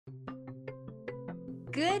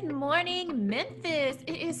Good morning, Memphis.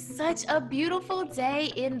 It is such a beautiful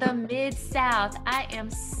day in the Mid-South. I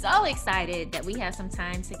am so excited that we have some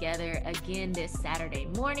time together again this Saturday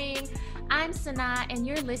morning. I'm Sanaa, and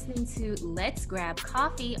you're listening to Let's Grab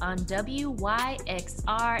Coffee on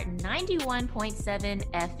WYXR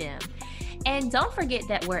 91.7 FM. And don't forget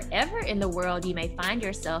that wherever in the world you may find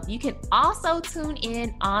yourself, you can also tune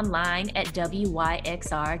in online at wyxr.org.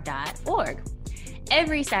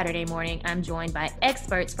 Every Saturday morning, I'm joined by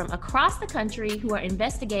experts from across the country who are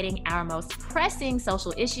investigating our most pressing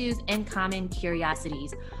social issues and common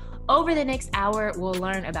curiosities. Over the next hour, we'll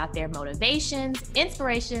learn about their motivations,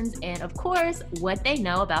 inspirations, and of course, what they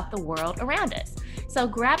know about the world around us. So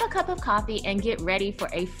grab a cup of coffee and get ready for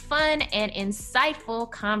a fun and insightful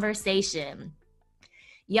conversation.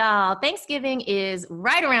 Y'all, Thanksgiving is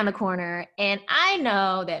right around the corner, and I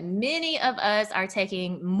know that many of us are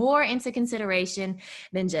taking more into consideration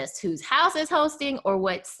than just whose house is hosting or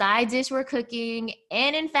what side dish we're cooking.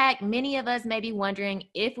 And in fact, many of us may be wondering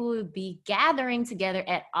if we would be gathering together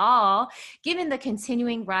at all, given the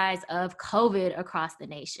continuing rise of COVID across the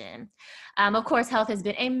nation. Of course, health has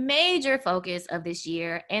been a major focus of this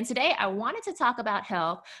year, and today I wanted to talk about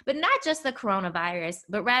health, but not just the coronavirus,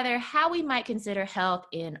 but rather how we might consider health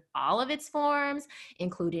in all of its forms,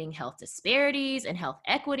 including health disparities and health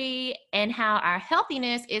equity, and how our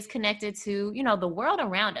healthiness is connected to, the world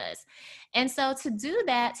around us. And so to do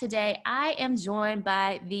that today, I am joined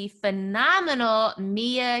by the phenomenal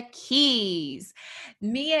Mia Keys.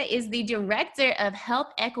 Mia is the Director of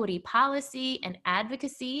Health Equity Policy and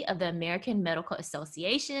Advocacy of the American Medical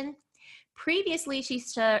Association. Previously, she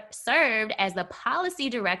served as the Policy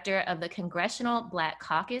Director of the Congressional Black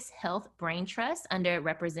Caucus Health Brain Trust under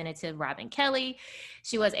Representative Robin Kelly.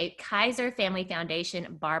 She was a Kaiser Family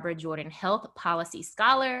Foundation Barbara Jordan Health Policy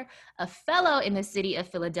Scholar, a fellow in the City of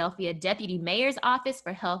Philadelphia Deputy Mayor's Office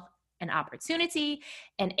for Health and Opportunity,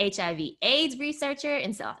 an HIV/AIDS researcher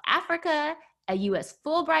in South Africa, a U.S.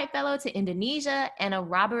 Fulbright Fellow to Indonesia, and a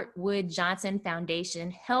Robert Wood Johnson Foundation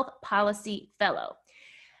Health Policy Fellow.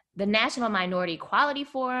 The National Minority Quality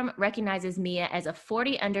Forum recognizes Mia as a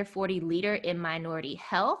 40 under 40 leader in minority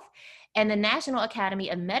health, and the National Academy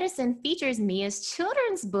of Medicine features Mia's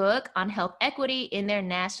children's book on health equity in their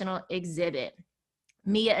national exhibit.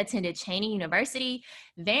 Mia attended Cheyney University,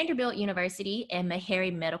 Vanderbilt University, and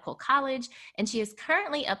Meharry Medical College, and she is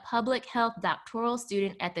currently a public health doctoral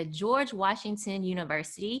student at the George Washington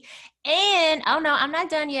University. And, oh no, I'm not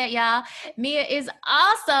done yet, y'all. Mia is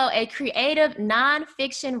also a creative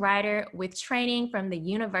nonfiction writer with training from the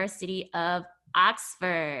University of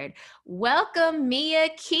Oxford. Welcome, Mia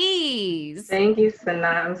Keys. Thank you,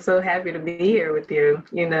 Sanaa. I'm so happy to be here with you.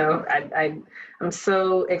 I'm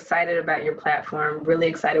so excited about your platform, really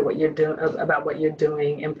excited about what you're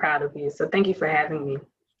doing, and proud of you. So thank you for having me.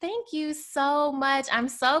 Thank you so much. I'm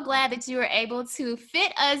so glad that you were able to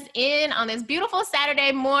fit us in on this beautiful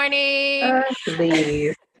Saturday morning.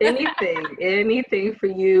 Please. Anything for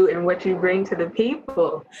you and what you bring to the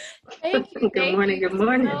people. Thank you. Good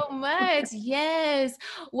morning. So much. Yes.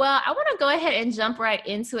 Well, I want to go ahead and jump right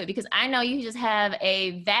into it because I know you just have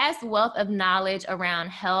a vast wealth of knowledge around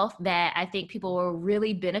health that I think people will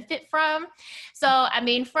really benefit from. So,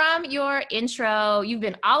 from your intro, you've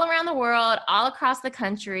been all around the world, all across the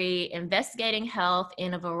country, investigating health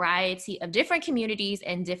in a variety of different communities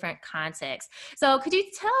and different contexts. So could you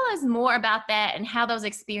tell us more about that and how those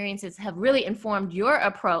experiences have really informed your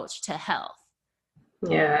approach to health?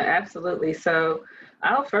 Yeah, absolutely. So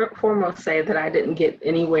I'll foremost say that I didn't get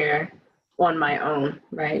anywhere on my own,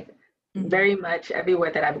 right? Mm-hmm. Very much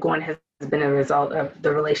everywhere that I've gone has been a result of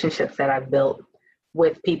the relationships that I've built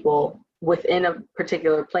with people within a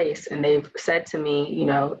particular place. And they've said to me,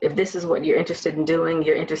 if this is what you're interested in doing,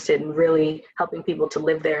 you're interested in really helping people to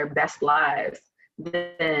live their best lives,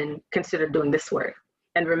 then consider doing this work.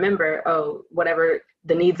 And remember, whatever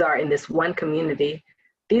the needs are in this one community,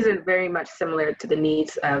 these are very much similar to the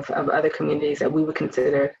needs of other communities that we would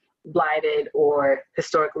consider blighted or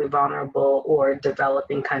historically vulnerable or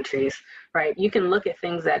developing countries, right? You can look at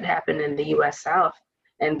things that happen in the US South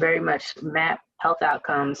and very much map health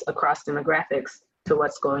outcomes across demographics to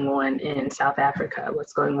what's going on in South Africa,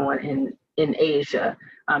 what's going on in Asia,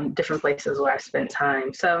 different places where I've spent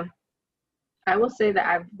time. So I will say that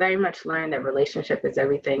I've very much learned that relationship is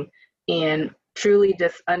everything, and truly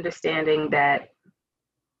just understanding that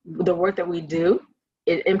the work that we do,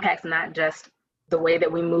 it impacts not just the way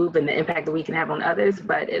that we move and the impact that we can have on others,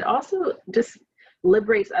 but it also just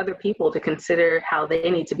liberates other people to consider how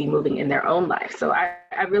they need to be moving in their own life. So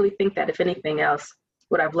I really think that if anything else,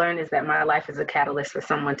 what I've learned is that my life is a catalyst for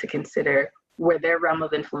someone to consider where their realm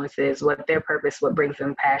of influence is, what their purpose, what brings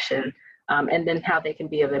them passion, and then how they can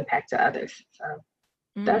be of impact to others. So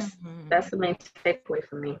that's the main takeaway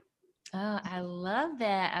for me. Oh, I love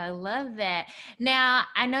that. I love that. Now,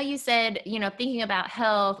 I know you said, thinking about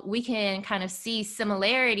health, we can kind of see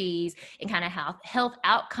similarities in kind of health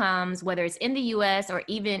outcomes, whether it's in the US or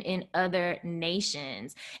even in other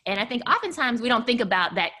nations. And I think oftentimes we don't think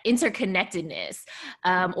about that interconnectedness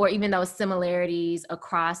or even those similarities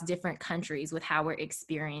across different countries with how we're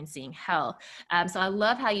experiencing health. So I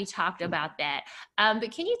love how you talked about that.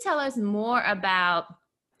 But can you tell us more about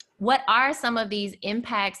what are some of these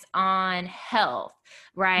impacts on health,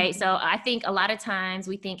 right? So I think a lot of times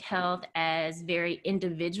we think health as very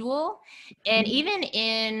individual, and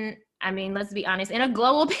even let's be honest, in a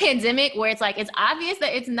global pandemic where it's like, it's obvious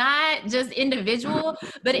that it's not just individual,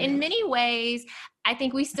 but in many ways, I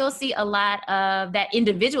think we still see a lot of that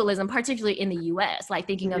individualism, particularly in the US, like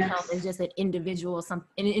thinking of health as just an individual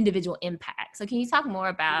impact. So can you talk more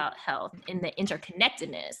about health and the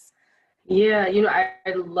interconnectedness? Yeah, I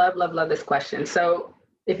love this question. So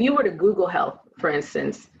if you were to Google health, for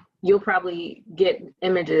instance, you'll probably get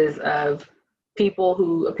images of people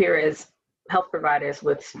who appear as health providers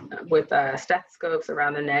with stethoscopes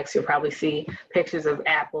around their necks. You'll probably see pictures of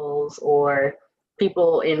apples or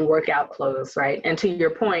people in workout clothes, right? And to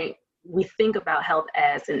your point, we think about health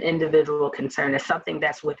as an individual concern, as something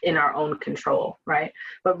that's within our own control, right?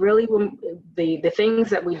 But really, when the things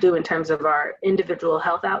that we do in terms of our individual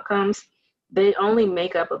health outcomes, they only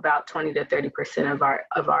make up about 20 to 30%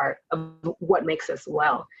 of what makes us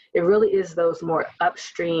well. It really is those more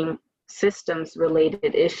upstream systems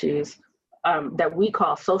related issues that we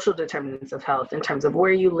call social determinants of health, in terms of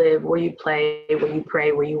where you live, where you play, where you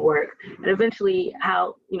pray, where you work, and eventually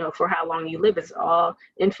for how long you live is all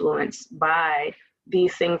influenced by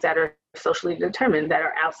these things that are socially determined, that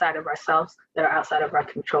are outside of ourselves, that are outside of our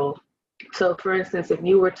control. So for instance, if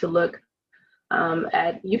you were to look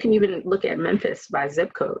you can even look at Memphis by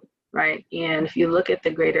zip code, right? And if you look at the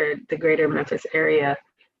greater Memphis area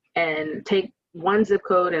and take one zip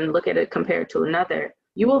code and look at it compared to another,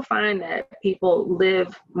 you will find that people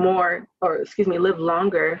live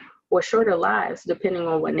longer or shorter lives depending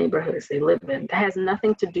on what neighborhoods they live in. That has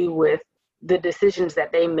nothing to do with the decisions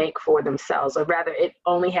that they make for themselves, or rather it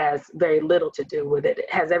only has very little to do with it.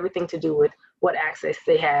 It has everything to do with what access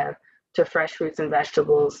they have to fresh fruits and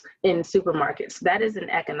vegetables in supermarkets. That is an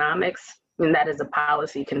economics, and that is a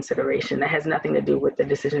policy consideration. That has nothing to do with the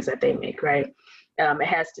decisions that they make, right? It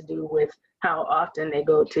has to do with how often they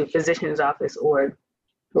go to physician's office or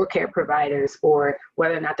care providers, or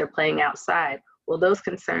whether or not they're playing outside. Well, those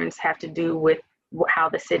concerns have to do with how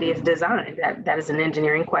the city is designed. That is an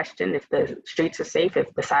engineering question. If the streets are safe,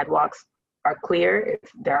 if the sidewalks are clear,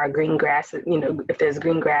 if there are green grass, if there's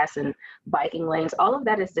green grass and biking lanes, all of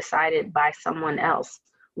that is decided by someone else,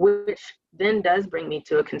 which then does bring me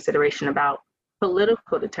to a consideration about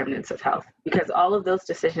political determinants of health, because all of those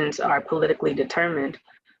decisions are politically determined,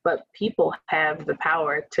 but people have the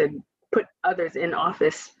power to put others in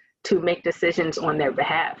office to make decisions on their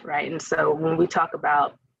behalf, right? And so when we talk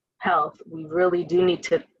about health, we really do need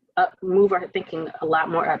to move our thinking a lot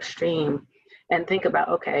more upstream and think about,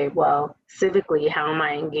 okay, well, civically, how am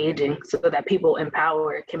I engaging so that people in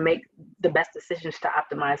power can make the best decisions to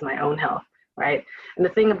optimize my own health, right? And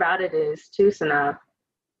the thing about it is, too, Sana,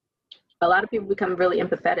 a lot of people become really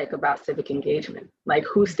empathetic about civic engagement, like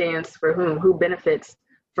who stands for who benefits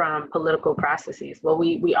from political processes. Well,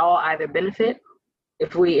 we all either benefit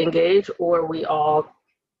if we engage, or we all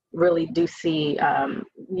really do see, the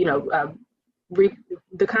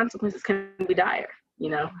consequences can be dire,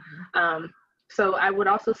 So I would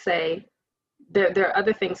also say there are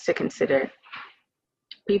other things to consider.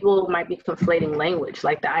 People might be conflating language,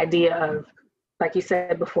 like the idea of, like you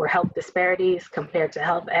said before, health disparities compared to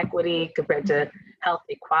health equity, compared to health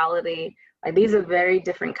equality. Like these are very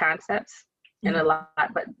different concepts, and a lot,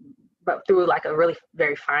 but through like a really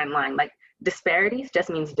very fine line. Like disparities just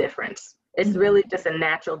means difference. It's really just a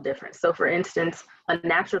natural difference. So for instance, a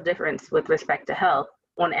natural difference with respect to health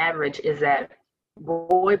on average is that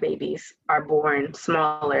boy babies are born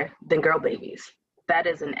smaller than girl babies. That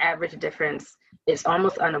is an average difference. It's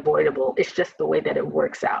almost unavoidable. It's just the way that it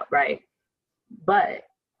works out, right? But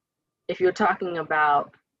if you're talking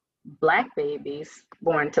about Black babies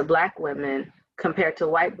born to Black women compared to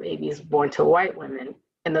white babies born to white women,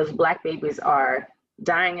 and those Black babies are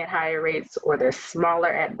dying at higher rates, or they're smaller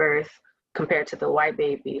at birth compared to the white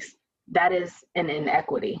babies, that is an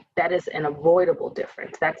inequity. That is an avoidable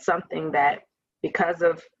difference. That's something that, because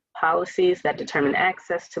of policies that determine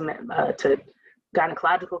access to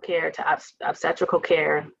gynecological care, to obstetrical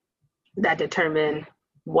care, that determine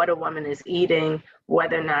what a woman is eating,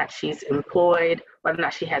 whether or not she's employed, whether or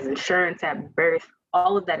not she has insurance at birth.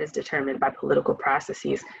 All of that is determined by political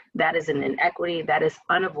processes. That is an inequity that is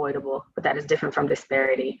unavoidable, but that is different from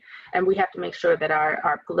disparity. And we have to make sure that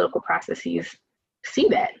our political processes see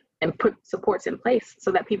that and put supports in place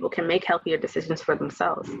so that people can make healthier decisions for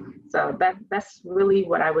themselves. So that's really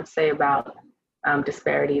what I would say about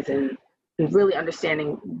disparities and really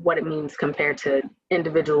understanding what it means compared to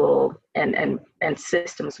individual and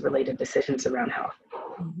systems related decisions around health.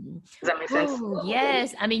 Does that make sense? Ooh,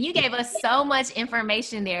 yes. I mean, you gave us so much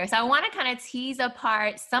information there. So I want to kind of tease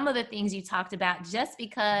apart some of the things you talked about just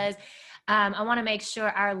because I want to make sure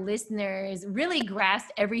our listeners really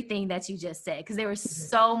grasp everything that you just said, because there was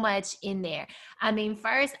so much in there. I mean,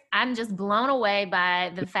 first, I'm just blown away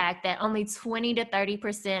by the fact that only 20 to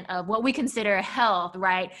 30% of what we consider health,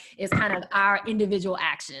 right, is kind of our individual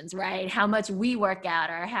actions, right? How much we work out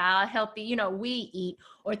or how healthy, we eat,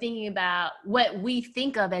 or thinking about what we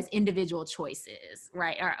think of as individual choices,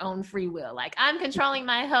 right? Our own free will. Like, I'm controlling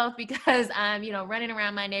my health because I'm, running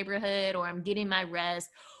around my neighborhood, or I'm getting my rest,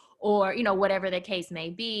 or, whatever the case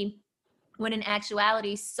may be, when in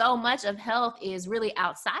actuality, so much of health is really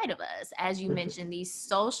outside of us, as you mentioned, these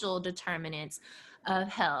social determinants of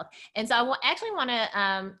health. And so I actually want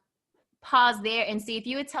to pause there and see if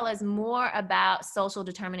you would tell us more about social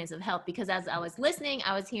determinants of health, because as I was listening,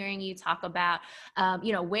 I was hearing you talk about,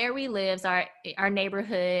 where we live, so our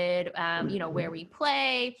neighborhood, where we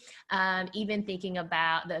play, even thinking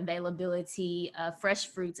about the availability of fresh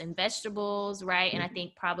fruits and vegetables, right? And I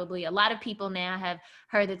think probably a lot of people now have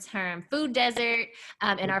heard the term food desert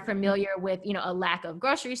and are familiar with, a lack of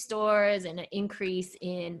grocery stores and an increase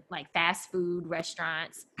in like fast food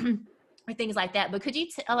restaurants. Or things like that. But could you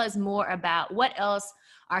tell us more about what else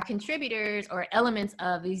are contributors or elements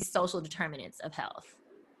of these social determinants of health?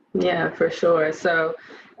 Yeah, for sure. So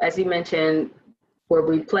as you mentioned, where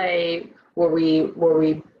we play, where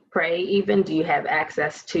we pray even, do you have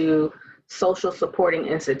access to social supporting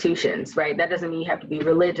institutions, right? That doesn't mean you have to be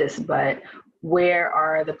religious, but where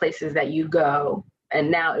are the places that you go? And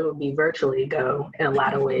now it would be virtually go in a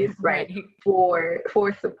lot of ways, right? For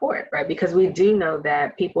support, right? Because we do know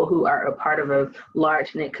that people who are a part of a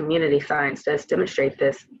large knit community, science does demonstrate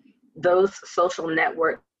this, those social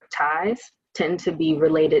network ties tend to be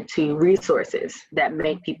related to resources that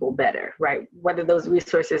make people better, right? Whether those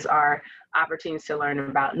resources are opportunities to learn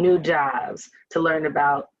about new jobs, to learn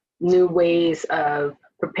about new ways of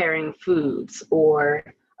preparing foods, or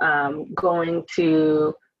going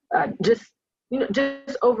to just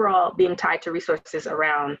overall being tied to resources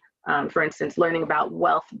around, for instance, learning about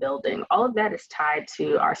wealth building. All of that is tied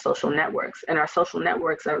to our social networks, and our social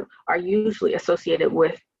networks are usually associated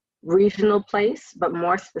with regional place, but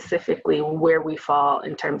more specifically where we fall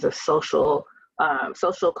in terms of social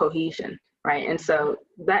cohesion, right? And so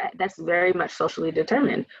that's very much socially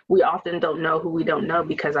determined. We often don't know who we don't know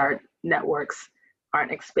because our networks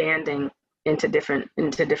aren't expanding into different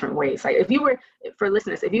ways. Like for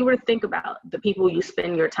listeners, if you were to think about the people you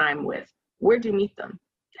spend your time with, where'd you meet them?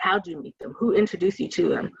 How'd you meet them? Who introduced you to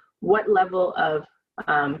them? What level of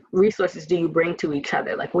resources do you bring to each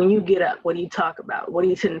other? Like when you get up, what do you talk about? What do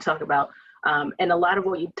you tend to talk about? And a lot of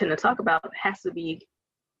what you tend to talk about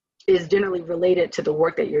is generally related to the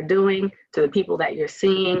work that you're doing, to the people that you're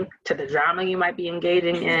seeing, to the drama you might be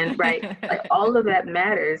engaging in, right? Like all of that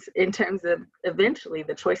matters in terms of eventually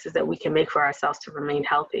the choices that we can make for ourselves to remain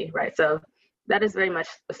healthy, right? So that is very much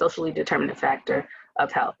a socially determinant factor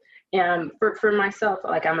of health. And for myself,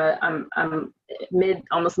 like I'm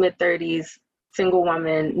almost mid 30s, single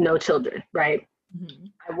woman, no children, right? Mm-hmm.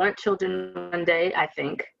 I want children one day. I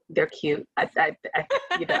think they're cute. I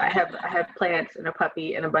have plants and a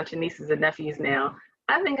puppy and a bunch of nieces and nephews now.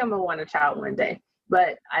 I think I'm gonna want a child one day,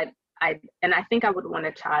 but I think I would want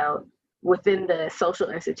a child within the social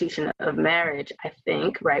institution of marriage. I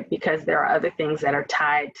think, right, because there are other things that are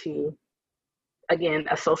tied to, again,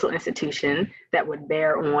 a social institution that would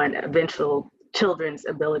bear on eventual children's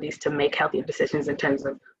abilities to make healthier decisions in terms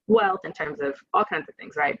of wealth, in terms of all kinds of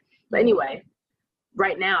things, right? But anyway,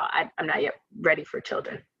 right now I'm not yet ready for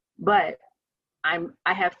children. But I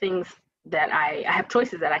have things that I have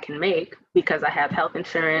choices that I can make because I have health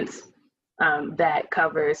insurance that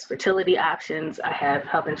covers fertility options. I have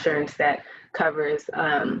health insurance that covers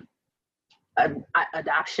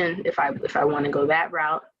adoption if I want to go that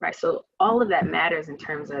route, right? So all of that matters in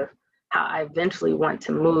terms of how I eventually want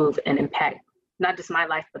to move and impact not just my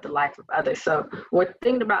life, but the life of others. So when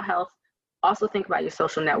thinking about health, also think about your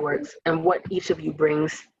social networks and what each of you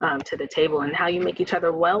brings to the table and how you make each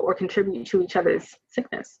other well or contribute to each other's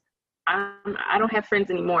sickness. I don't have friends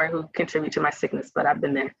anymore who contribute to my sickness, but I've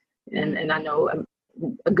been there. And I know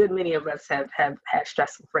a good many of us have had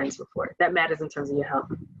stressful friends before. That matters in terms of your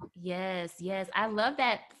health. Yes, yes. I love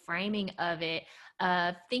that framing of it,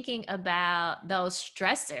 thinking about those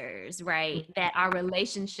stressors, right, that our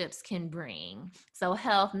relationships can bring. So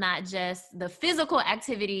health, not just the physical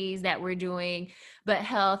activities that we're doing, but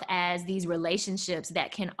health as these relationships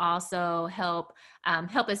that can also help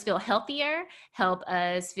us feel healthier, help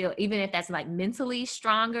us feel, even if that's like mentally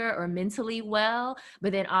stronger or mentally well,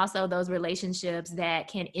 but then also those relationships that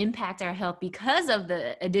can impact our health because of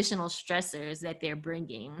the additional stressors that they're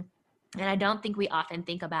bringing. And I don't think we often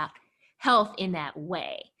think about health in that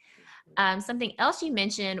way. Something else you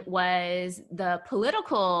mentioned was the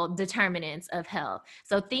political determinants of health.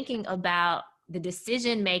 So thinking about the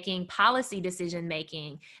decision-making, policy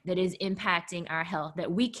decision-making that is impacting our health, that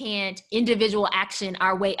we can't individual action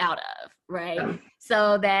our way out of, right?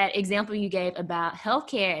 So that example you gave about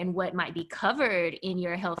healthcare and what might be covered in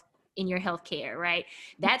your healthcare, right?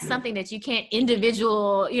 That's something that you can't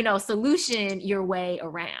individual, solution your way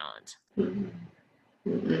around.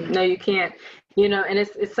 No, you can't. And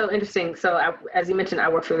it's so interesting. So as you mentioned, I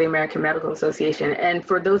work for the American Medical Association. And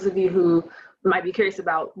for those of you who might be curious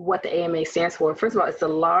about what the AMA stands for, first of all, it's the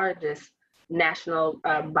largest national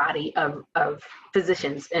body of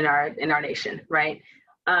physicians in our nation, right?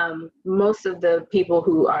 Most of the people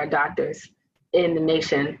who are doctors in the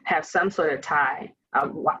nation have some sort of tie,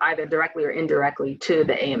 either directly or indirectly, to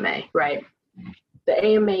the AMA, right? The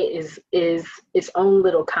AMA is its own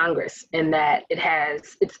little Congress in that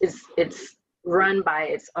it's run by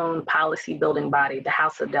its own policy building body, the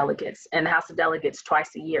House of Delegates. And the House of Delegates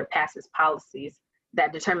twice a year passes policies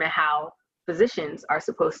that determine how physicians are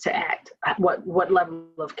supposed to act, what level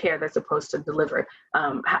of care they're supposed to deliver,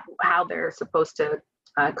 how they're supposed to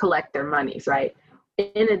collect their monies, right?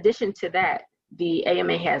 In addition to that, the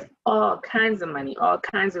AMA has all kinds of money, all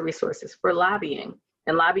kinds of resources for lobbying.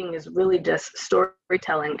 And lobbying is really just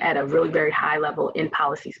storytelling at a really very high level in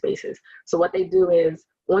policy spaces. So what they do is,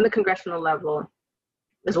 on the congressional level,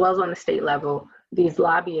 as well as on the state level, these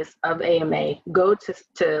lobbyists of AMA go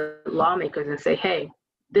to lawmakers and say, hey,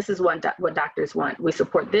 this is what doctors want. We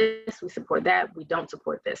support this, we support that, we don't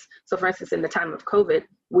support this. So for instance, in the time of COVID,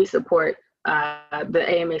 we support, the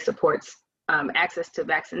AMA supports access to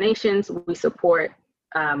vaccinations. We support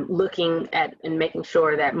looking at and making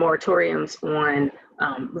sure that moratoriums on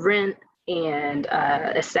rent and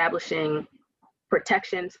establishing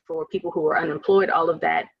protections for people who are unemployed, all of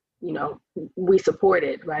that, we support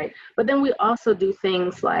it, right? But then we also do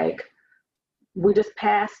things like, we just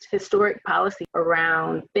passed historic policy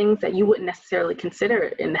around things that you wouldn't necessarily consider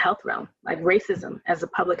in the health realm, like racism as a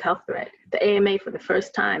public health threat. The AMA, for the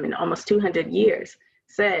first time in almost 200 years,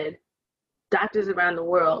 said doctors around the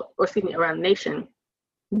world, or excuse me, around the nation,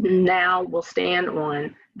 now will stand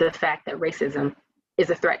on the fact that racism is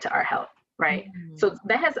a threat to our health, right? Mm-hmm. So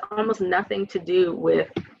that has almost nothing to do with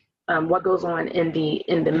what goes on in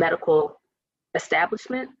the medical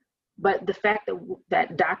establishment, but the fact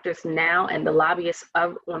that doctors now and the lobbyists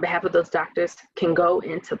on behalf of those doctors can go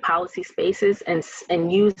into policy spaces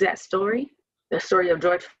and use that story, the story of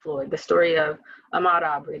George Floyd, the story of Ahmaud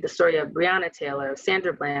Arbery, the story of Breonna Taylor,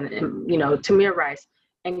 Sandra Bland, and Tamir Rice,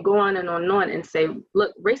 and go on and say,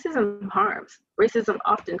 look, racism harms. Racism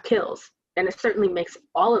often kills, and it certainly makes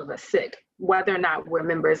all of us sick, whether or not we're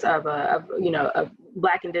members of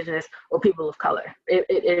Black, Indigenous, or people of color.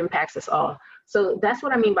 It impacts us all. So that's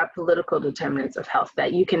what I mean by political determinants of health,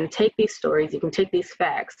 that you can take these stories, you can take these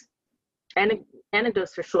facts,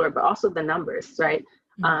 anecdotes for sure, but also the numbers, right?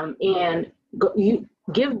 And you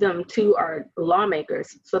give them to our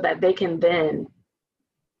lawmakers so that they can then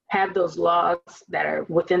have those laws that are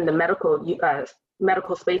within the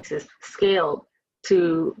medical spaces scaled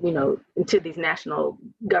to these national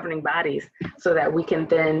governing bodies, so that we can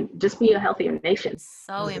then just be a healthier nation.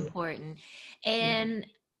 So important. And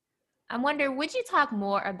I wonder, would you talk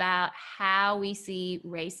more about how we see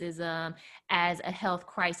racism as a health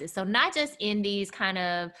crisis? So not just in these kind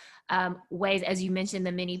of ways, as you mentioned,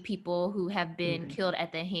 the many people who have been killed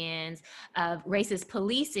at the hands of racist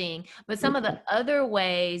policing, but some of the other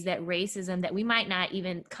ways that racism that we might not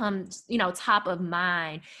even come, top of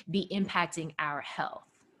mind, be impacting our health.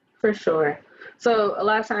 For sure. So a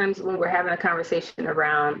lot of times when we're having a conversation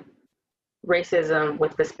around racism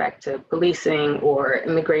with respect to policing or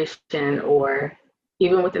immigration, or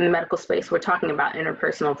even within the medical space, we're talking about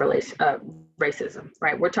interpersonal racism,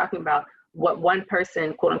 right? We're talking about what one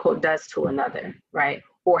person, quote unquote, does to another, right?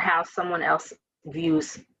 Or how someone else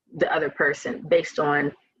views the other person based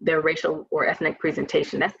on their racial or ethnic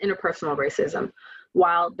presentation. That's interpersonal racism.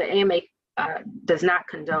 while the AMA does not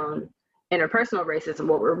condone interpersonal racism,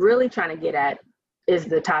 what we're really trying to get at is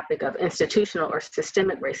the topic of institutional or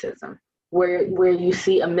systemic racism, where you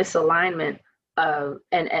see a misalignment of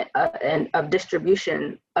of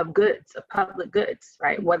distribution of goods, of public goods,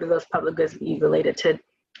 right? Whether those public goods be related to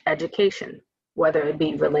education, whether it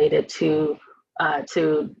be related to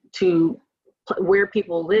where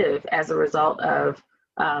people live as a result of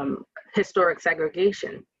historic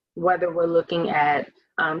segregation, whether we're looking at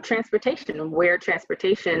transportation and where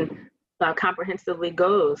transportation comprehensively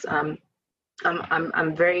goes. I'm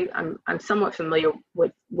somewhat familiar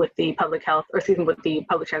with the public health, or excuse me, with the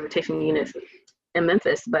public transportation units in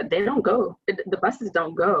Memphis, but they don't go, the buses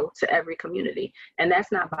don't go to every community. And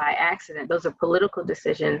that's not by accident. Those are political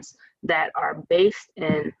decisions that are based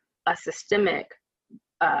in a systemic,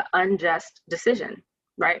 unjust decision,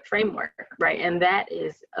 right? Framework, right? And that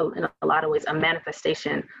is, in a lot of ways, a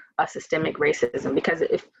manifestation of systemic racism. Because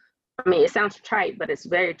it sounds trite, but it's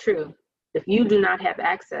very true. If you do not have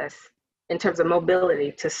access in terms of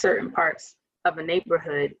mobility to certain parts of a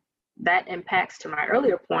neighborhood, that impacts, to my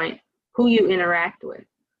earlier point, who you interact with,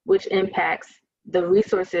 which impacts the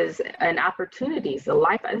resources and opportunities,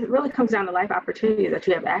 it really comes down to life opportunities that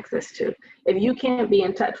you have access to. If you can't be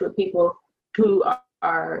in touch with people who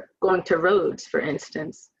are going to roads, for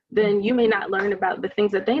instance, then you may not learn about the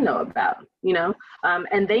things that they know about,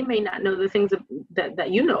 and they may not know the things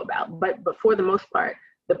that you know about. But for the most part,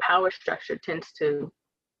 the power structure tends to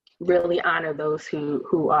really honor those who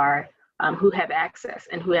have access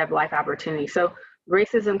and who have life opportunities. So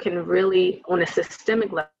racism can really, on a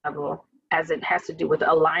systemic level, as it has to do with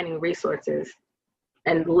aligning resources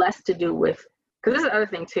and less to do with, because this is the other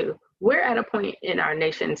thing too, we're at a point in our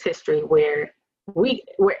nation's history where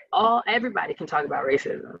everybody can talk about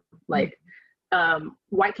racism. Like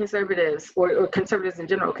white conservatives or conservatives in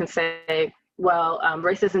general can say, well,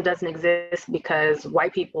 racism doesn't exist because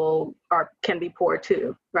white people can be poor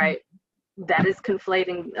too, right? That is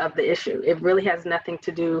conflating of the issue. It really has nothing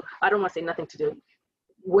to do, I don't want to say nothing to do,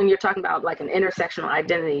 when you're talking about like an intersectional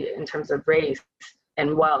identity in terms of race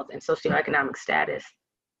and wealth and socioeconomic status,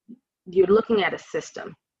 you're looking at a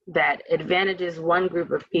system that advantages one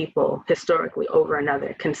group of people historically over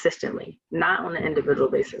another consistently, not on an individual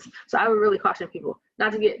basis. So I would really caution people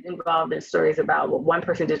not to get involved in stories about what one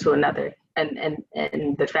person did to another and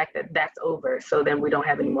the fact that that's over, so then we don't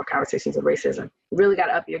have any more conversations of racism. You really got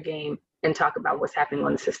to up your game and talk about what's happening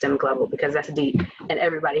on the systemic level, because that's deep, and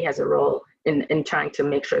everybody has a role in trying to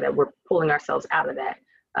make sure that we're pulling ourselves out of that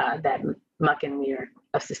muck and mire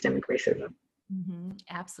of systemic racism. Mm-hmm.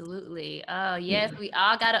 Absolutely. Oh, yes, we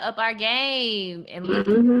all got to up our game and look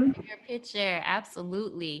at your picture.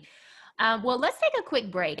 Absolutely. Well, let's take a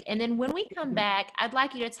quick break. And then when we come back, I'd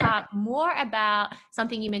like you to talk more about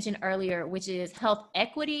something you mentioned earlier, which is health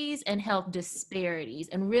equities and health disparities,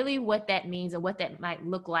 and really what that means and what that might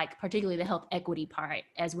look like, particularly the health equity part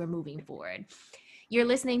as we're moving forward. You're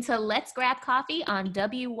listening to Let's Grab Coffee on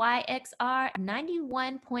WYXR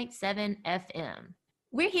 91.7 FM.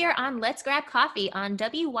 We're here on Let's Grab Coffee on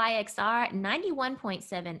WYXR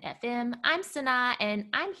 91.7 FM. I'm Sanaa, and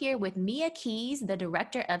I'm here with Mia Keys, the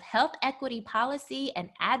Director of Health Equity Policy and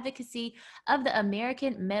Advocacy of the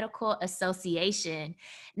American Medical Association.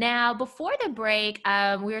 Now, before the break,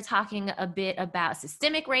 we were talking a bit about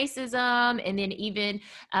systemic racism, and then even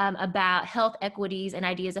about health equities and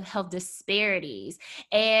ideas of health disparities.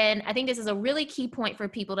 And I think this is a really key point for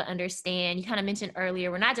people to understand. You kind of mentioned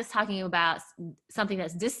earlier, we're not just talking about something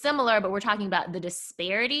that's dissimilar, but we're talking about the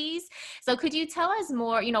disparities. So could you tell us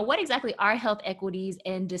more, what exactly are health equities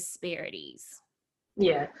and disparities?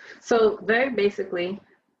 Yeah, so very basically,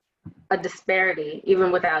 a disparity,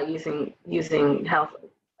 even without using health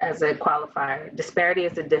as a qualifier, disparity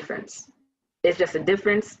is a difference. It's just a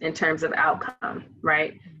difference in terms of outcome,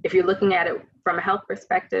 right? If you're looking at it from a health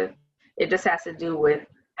perspective, it just has to do with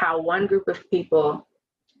how one group of people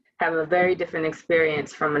have a very different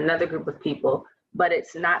experience from another group of people, but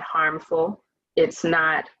it's not harmful. It's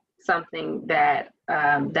not something that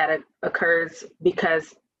occurs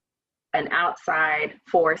because an outside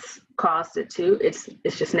force caused it to. It's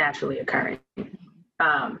just naturally occurring,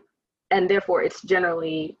 and therefore it's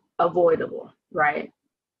generally avoidable, right?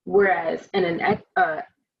 Whereas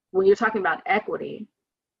when you're talking about equity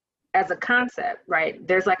as a concept, right,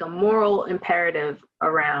 there's like a moral imperative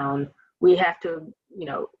around, we have to,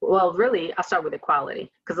 really, I'll start with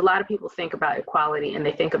equality, because a lot of people think about equality and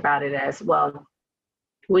they think about it as, well,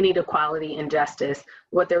 we need equality and justice.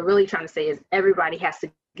 What they're really trying to say is everybody has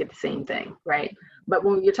to get the same thing, right? But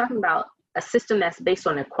when you're talking about a system that's based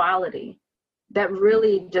on equality, that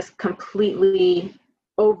really just completely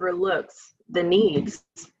overlooks the needs,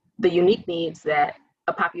 the unique needs that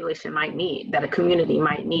a population might need, that a community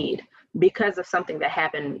might need, because of something that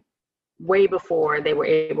happened way before they were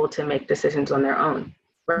able to make decisions on their own,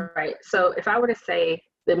 right? So if I were to say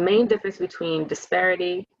the main difference between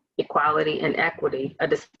disparity, equality, and equity, a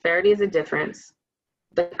disparity is a difference.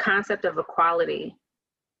 The concept of equality,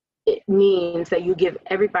 it means that you give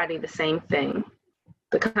everybody the same thing.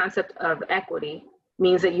 The concept of equity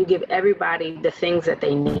means that you give everybody the things that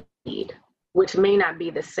they need, which may not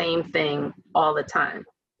be the same thing all the time,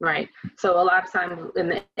 right? So a lot of times in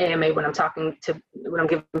the AMA, when I'm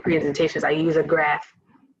giving presentations, I use a graph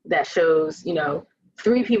that shows,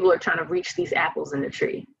 3 people are trying to reach these apples in the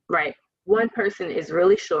tree, right? One person is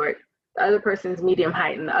really short, the other person's medium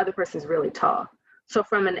height, and the other person's really tall. So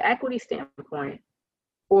from an equity standpoint,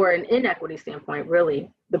 or an inequity standpoint, really,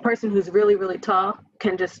 the person who's really, really tall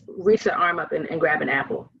can just reach their arm up and grab an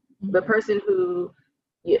apple. Mm-hmm. The person who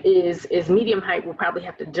is medium height will probably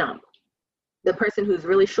have to jump. The person who's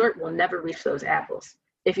really short will never reach those apples.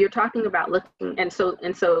 If you're talking about looking, and so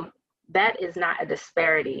that is not a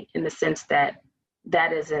disparity in the sense that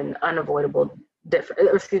is an unavoidable difference,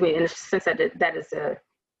 in the sense that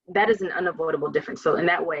is an unavoidable difference. So in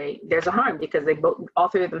that way, there's a harm because all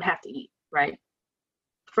 3 of them have to eat, right?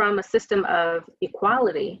 From a system of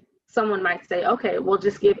equality, someone might say, okay, we'll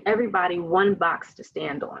just give everybody 1 box to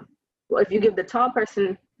stand on. Well, if you give the tall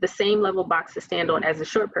person the same level box to stand on as the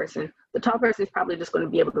short person, the tall person is probably just going to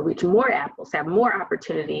be able to reach more apples, have more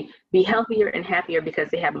opportunity, be healthier and happier because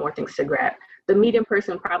they have more things to grab. The medium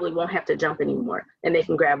person probably won't have to jump anymore and they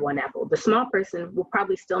can grab 1 apple. The small person will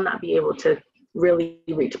probably still not be able to really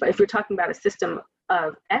reach. But if you're talking about a system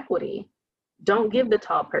of equity, don't give the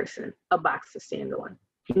tall person a box to stand on.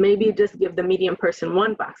 Maybe just give the medium person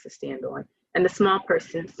 1 box to stand on and the small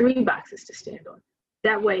person 3 boxes to stand on.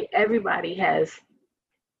 That way, everybody has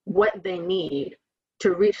what they need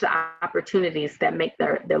to reach the opportunities that make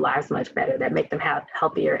their lives much better, that make them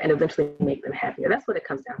healthier and eventually make them happier. That's what it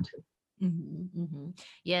comes down to. Mm-hmm, mm-hmm.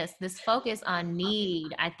 Yes, this focus on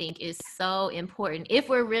need, I think, is so important if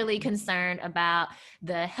we're really concerned about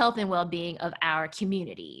the health and well-being of our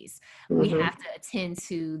communities. Mm-hmm. We have to attend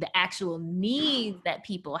to the actual needs that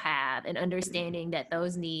people have and understanding that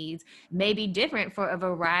those needs may be different for a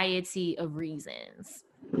variety of reasons.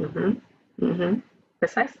 Mm-hmm. Mm-hmm.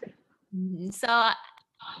 Precisely. Mm-hmm. So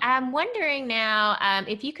I'm wondering now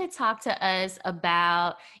if you could talk to us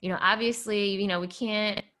about, obviously, we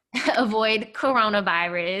can't avoid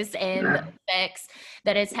coronavirus and the effects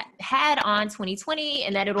that it's had on 2020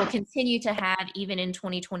 and that it will continue to have even in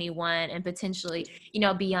 2021 and potentially,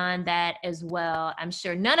 beyond that as well. I'm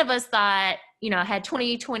sure none of us thought, had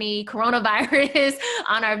 2020 coronavirus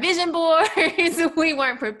on our vision boards. We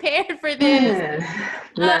weren't prepared for this.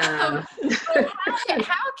 No.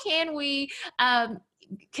 How can we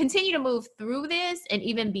continue to move through this and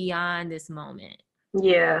even beyond this moment?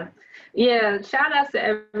 Yeah. Shout out to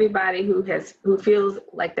everybody who feels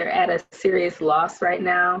like they're at a serious loss right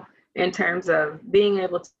now in terms of being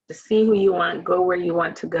able to see who you want, go where you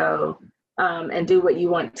want to go, and do what you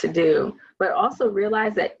want to do. But also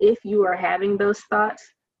realize that if you are having those thoughts,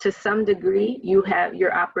 to some degree,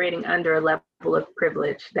 you're operating under a level of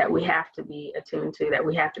privilege that we have to be attuned to, that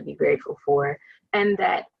we have to be grateful for, and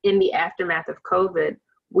that in the aftermath of COVID,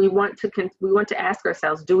 we want to ask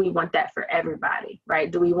ourselves, do we want that for everybody, right?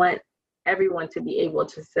 Do we want everyone to be able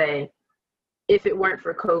to say, if it weren't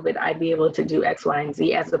for COVID, I'd be able to do X, Y, and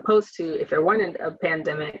Z, as opposed to if there weren't a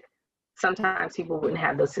pandemic, sometimes people wouldn't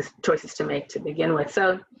have those choices to make to begin with.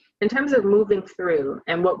 So in terms of moving through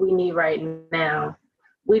and what we need right now,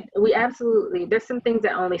 we absolutely, there's some things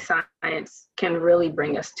that only science can really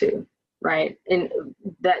bring us to, right?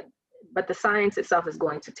 But the science itself is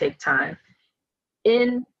going to take time.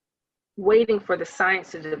 In waiting for the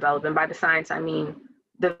science to develop, and by the science, I mean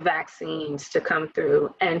the vaccines to come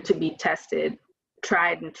through and to be tested,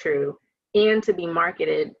 tried and true, and to be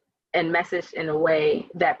marketed and messaged in a way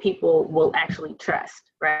that people will actually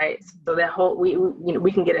trust, right? So that whole,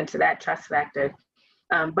 we can get into that trust factor.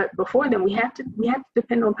 But before then, we have to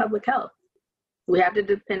depend on public health. We have to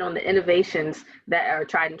depend on the innovations that are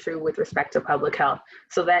tried and true with respect to public health.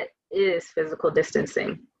 So that is physical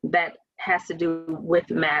distancing. That has to do with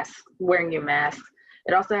masks, wearing your mask.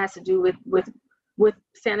 It also has to do with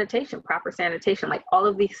sanitation, proper sanitation. Like all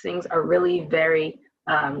of these things are really very,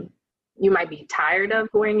 you might be tired of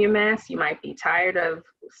wearing your mask. You might be tired of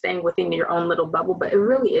staying within your own little bubble, but it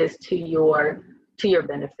really is to your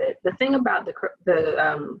benefit. The thing about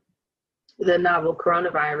the novel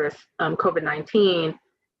coronavirus, COVID-19,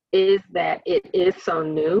 is that it is so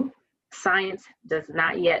new. Science does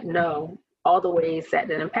not yet know all the ways that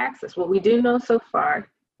it impacts us. What we do know so far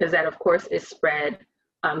is that, of course, it's spread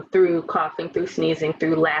through coughing, through sneezing,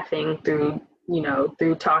 through laughing, through,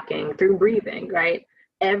 through talking, through breathing, right?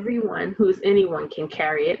 Everyone who's anyone can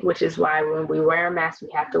carry it, which is why when we wear a mask,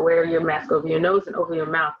 we have to wear your mask over your nose and over your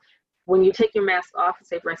mouth. When you take your mask off,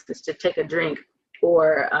 say for instance, to take a drink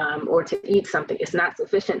or to eat something, it's not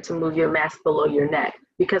sufficient to move your mask below your neck,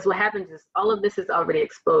 because what happens is all of this is already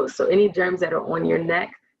exposed. So any germs that are on your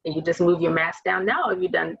neck and you just move your mask down, now all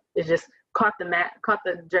you've done is just caught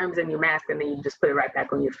the germs in your mask, and then you just put it right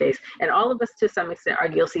back on your face. And all of us to some extent are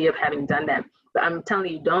guilty of having done that. But I'm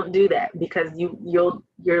telling you, don't do that, because you'll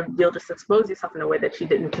just expose yourself in a way that you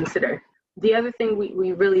didn't consider. The other thing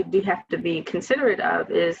we really do have to be considerate of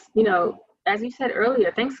is, as you said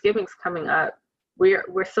earlier, Thanksgiving's coming up.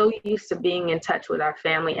 We're so used to being in touch with our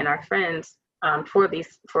family and our friends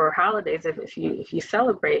for holidays. If you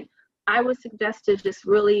celebrate, I would suggest to just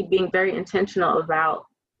really being very intentional about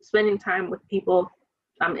spending time with people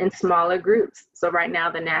in smaller groups. So right now,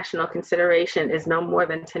 the national consideration is no more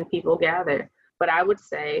than 10 people gathered. But I would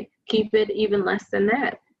say keep it even less than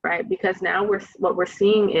that, right? Because now what we're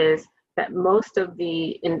seeing is that most of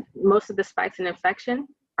the spikes in infection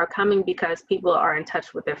are coming because people are in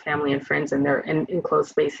touch with their family and friends, and they're in enclosed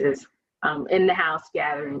spaces, in the house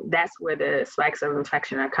gathering. That's where the spikes of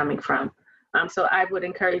infection are coming from. So I would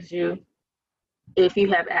encourage you, if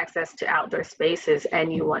you have access to outdoor spaces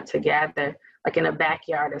and you want to gather, like in a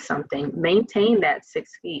backyard or something, maintain that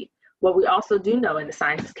 6 feet. What we also do know, and the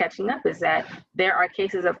science is catching up, is that there are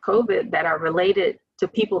cases of COVID that are related to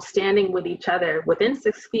people standing with each other within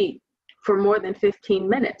 6 feet for more than 15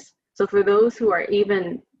 minutes. So for those who are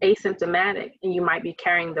even asymptomatic and you might be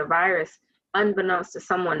carrying the virus unbeknownst to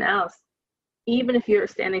someone else, even if you're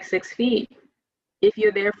standing 6 feet, if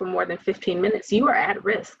you're there for more than 15 minutes, you are at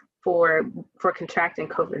risk for contracting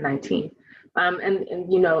COVID-19.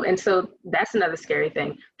 And so that's another scary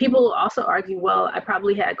thing. People also argue, well, I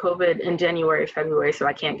probably had COVID in January, February, so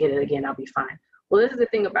I can't get it again, I'll be fine. Well, this is the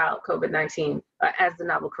thing about COVID-19 as the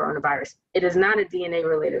novel coronavirus. It is not a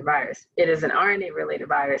DNA-related virus. It is an RNA-related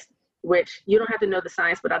virus, which you don't have to know the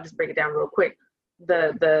science, but I'll just break it down real quick.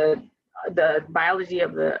 The biology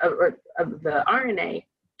of the RNA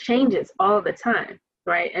changes all the time,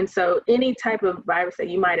 right? And so any type of virus that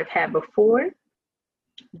you might have had before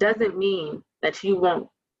doesn't mean that you won't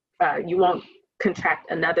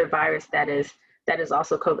contract another virus that is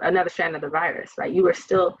also COVID, another strand of the virus, right? You are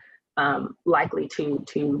still likely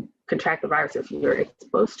to contract the virus if you're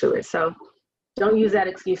exposed to it. So don't use that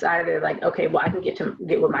excuse either, like, okay, well, I can get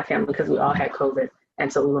with my family because we all had COVID,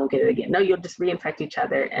 and so we won't get it again. No, you'll just reinfect each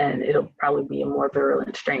other, and it'll probably be a more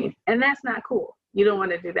virulent strain. And that's not cool. You don't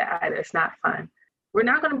want to do that either. It's not fun. We're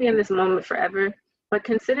not going to be in this moment forever, but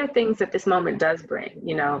consider things that this moment does bring.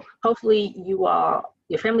 Hopefully your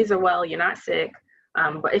families are well, you're not sick.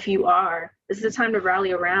 But if you are, this is a time to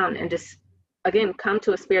rally around and just, again, come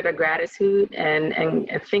to a spirit of gratitude and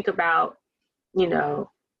think about,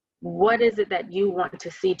 what is it that you want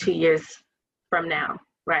to see 2 years from now,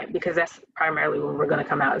 right? Because that's primarily when we're going to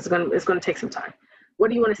come out. It's going to take some time. What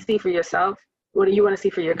do you want to see for yourself? What do you want to see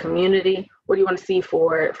for your community? What do you want to see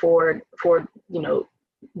for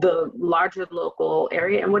the larger local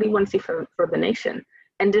area? And what do you want to see for the nation?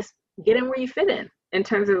 And just get in where you fit in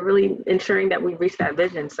terms of really ensuring that we reach that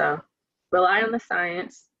vision. So rely on the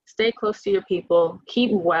science, stay close to your people,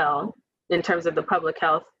 keep well in terms of the public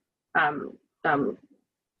health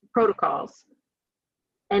protocols,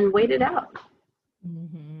 and wait it out.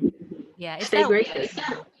 Mm-hmm. Yeah, it's stay gracious.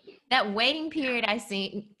 That waiting period, I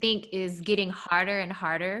think, is getting harder and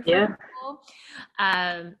harder for people.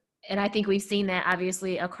 And I think we've seen that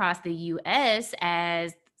obviously across the U.S.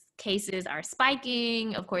 as cases are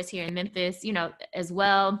spiking, of course, here in Memphis, as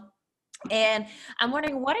well. And I'm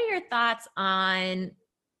wondering, what are your thoughts on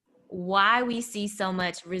why we see so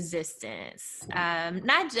much resistance? I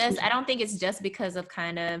don't think it's just because of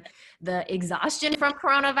kind of the exhaustion from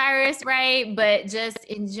coronavirus, right? But just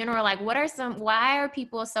in general, like why are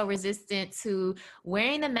people so resistant to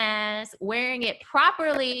wearing the mask, wearing it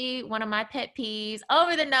properly, one of my pet peeves,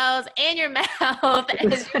 over the nose and your mouth.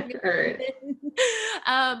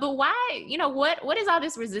 But why, what is all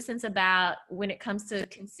this resistance about when it comes to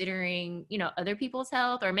considering, other people's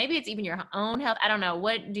health, or maybe it's even your own health? I don't know.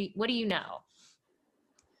 What do you know?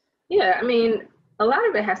 Yeah, I mean, a lot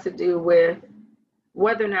of it has to do with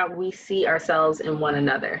whether or not we see ourselves in one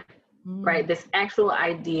another, right? This actual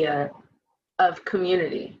idea of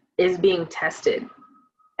community is being tested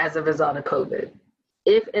as a result of COVID.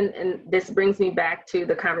 And this brings me back to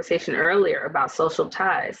the conversation earlier about social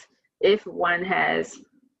ties. If one has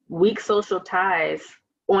weak social ties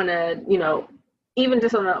on a, you know, even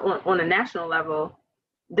just on a national level,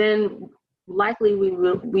 then likely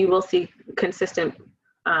we will see consistent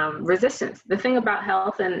resistance. The thing about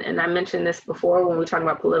health, and I mentioned this before when we talk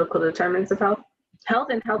about political determinants of health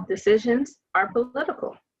and health decisions are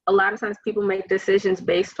political. A lot of times people make decisions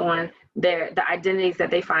based on the identities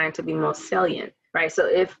that they find to be most salient, right? So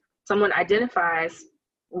if someone identifies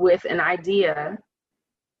with an idea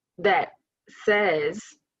that says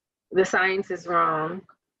the science is wrong,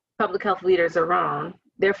 public health leaders are wrong,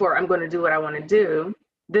 therefore I'm going to do what I want to do,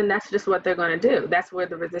 then that's just what they're going to do. That's where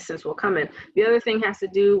the resistance will come in. The other thing has to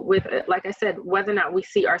do with, like I said, whether or not we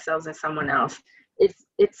see ourselves as someone else.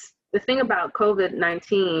 It's the thing about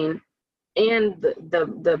COVID-19 and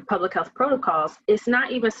the public health protocols. It's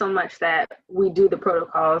not even so much that we do the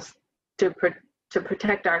protocols to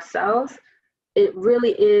protect ourselves. It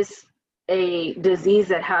really is a disease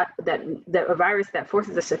that a virus that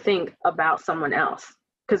forces us to think about someone else,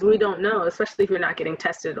 because we don't know, especially if you're not getting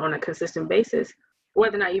tested on a consistent basis,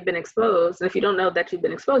 whether or not you've been exposed. And if you don't know that you've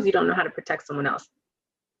been exposed, you don't know how to protect someone else.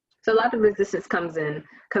 So a lot of resistance comes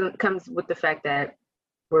with the fact that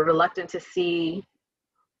we're reluctant to see,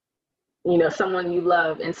 you know, someone you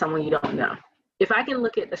love and someone you don't know. If I can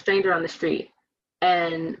look at a stranger on the street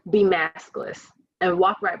and be maskless and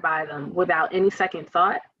walk right by them without any second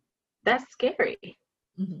thought, that's scary.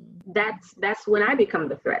 Mm-hmm. That's when I become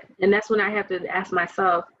the threat. And that's when I have to ask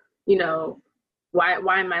myself, you know,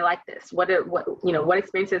 why am I like this? What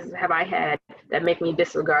experiences have I had that make me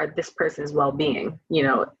disregard this person's well-being, you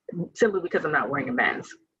know, simply because I'm not wearing a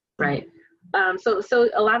mask, right? So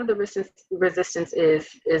a lot of the resistance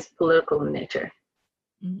is political in nature.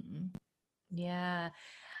 Mm-hmm. Yeah.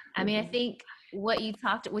 I mean, I think what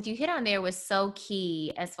you hit on there was so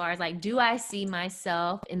key as far as like, do I see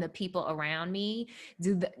myself in the people around me?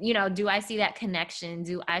 Do I see that connection?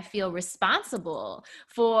 Do I feel responsible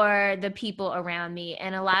for the people around me?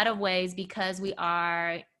 In a lot of ways, because we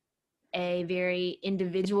are a very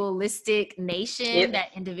individualistic nation, yep, that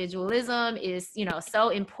individualism is, you know, so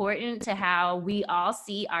important to how we all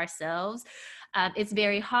see ourselves. It's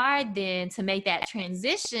very hard then to make that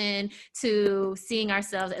transition to seeing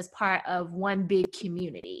ourselves as part of one big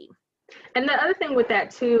community. And the other thing with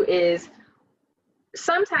that too is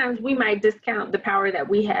sometimes we might discount the power that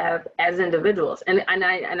we have as individuals. And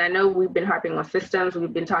I know we've been harping on systems,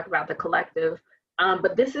 we've been talking about the collective,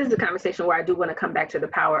 but this is a conversation where I do want to come back to the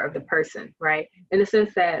power of the person, right? In the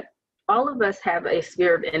sense that all of us have a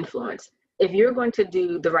sphere of influence. If you're going to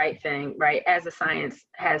do the right thing, right, as the science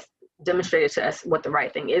has demonstrated to us what the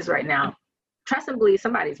right thing is right now, trust and believe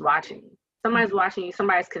somebody's watching you. Somebody's watching you,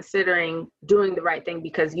 somebody's considering doing the right thing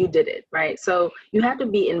because you did it, right? So you have to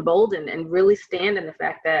be emboldened and really stand in the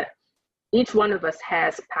fact that each one of us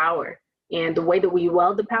has power, and the way that we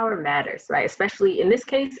wield the power matters, right? Especially in this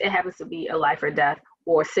case, it happens to be a life or death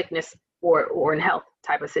or sickness or in health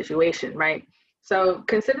type of situation, right? So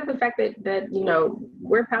consider the fact that you know,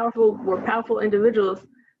 we're powerful individuals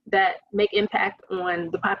that make impact on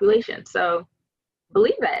the population. So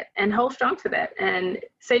believe that and hold strong to that. And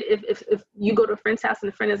say if you go to a friend's house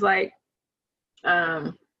and the friend is like,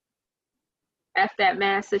 F that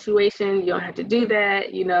mask situation, you don't have to do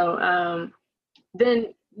that, you know,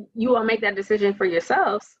 then you all make that decision for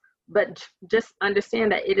yourselves, but just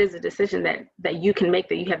understand that it is a decision that you can make,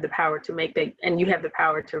 that you have the power to make, that, and you have the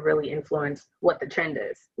power to really influence what the trend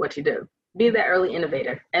is, what you do. Be that early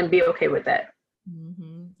innovator and be okay with that.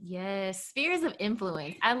 Mm-hmm. Yes, spheres of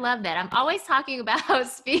influence. I love that. I'm always talking about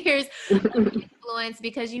spheres of influence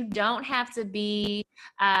because you don't have to be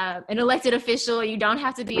an elected official. You don't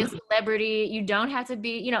have to be a celebrity. You don't have to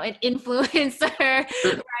be, you know, an influencer,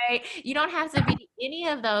 right? You don't have to be any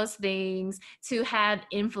of those things to have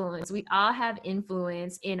influence. We all have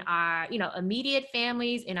influence in our, you know, immediate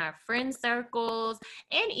families, in our friend circles,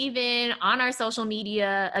 and even on our social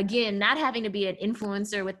media. Again, not having to be an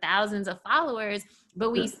influencer with thousands of followers,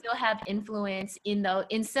 but we still have influence in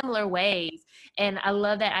similar ways. And I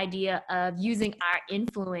love that idea of using our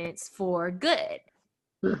influence for good.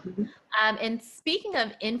 Mm-hmm. And speaking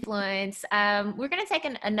of influence, we're going to take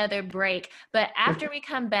another break, but after we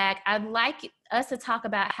come back, I'd like us to talk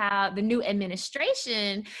about how the new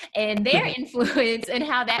administration and their influence and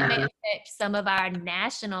how that may affect some of our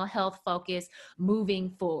national health focus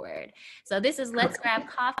moving forward. So this is Let's Grab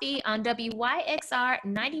Coffee on WYXR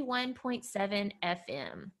 91.7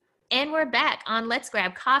 FM. And we're back on Let's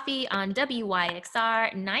Grab Coffee on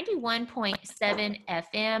WYXR 91.7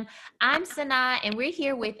 FM. I'm Sanaa, and we're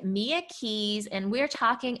here with Mia Keys, and we're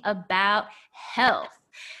talking about health.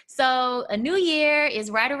 So a new year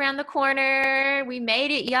is right around the corner. We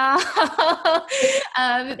made it, y'all.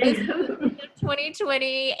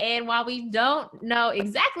 2020. And while we don't know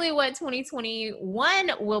exactly what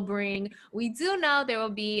 2021 will bring, we do know there will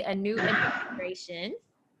be a new administration.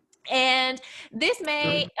 And this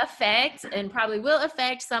may affect and probably will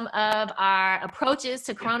affect some of our approaches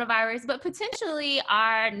to coronavirus, but potentially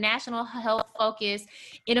our national health focus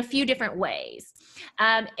in a few different ways.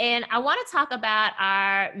 And I want to talk about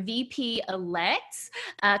our VP-elect,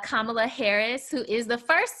 Kamala Harris, who is the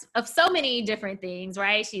first of so many different things,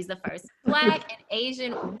 right? She's the first Black and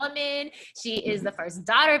Asian woman. She is the first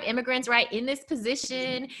daughter of immigrants, right, in this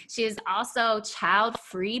position. She is also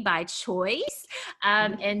child-free by choice.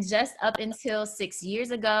 And just up until 6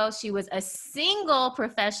 years ago, she was a single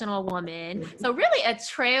professional woman. So really a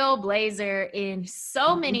trailblazer in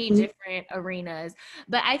so many different arenas.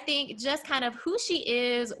 But I think just kind of who she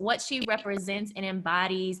is, what she represents and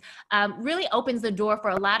embodies, really opens the door for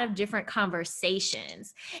a lot of different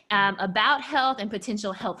conversations about health and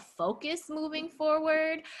potential health focus moving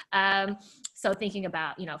forward. So thinking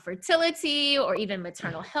about, fertility or even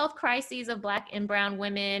maternal health crises of Black and brown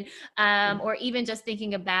women, or even just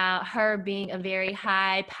thinking about her being a very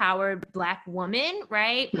high-powered Black woman,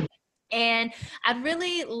 right? And I'd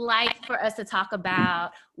really like for us to talk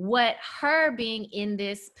about what her being in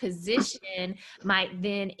this position might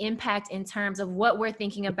then impact in terms of what we're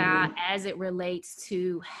thinking about as it relates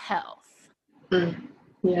to health.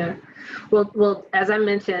 Yeah. Well, as I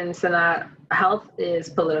mentioned, Sana, health is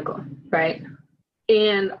political, right?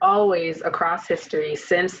 And always across history,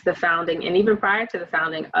 since the founding and even prior to the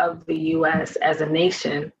founding of the U.S. as a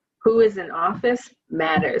nation, who is in office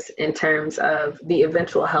matters in terms of the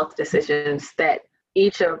eventual health decisions that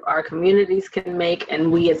each of our communities can make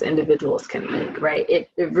and we as individuals can make, right?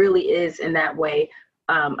 It really is in that way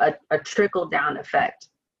a trickle down effect.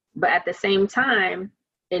 But at the same time,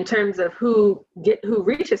 in terms of who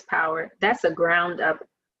reaches power, that's a ground up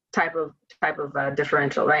type of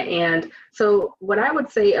differential, right? And so what I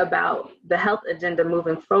would say about the health agenda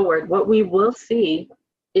moving forward, what we will see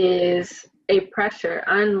is a pressure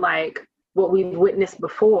unlike what we've witnessed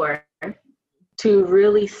before to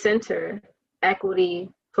really center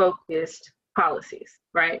equity-focused policies,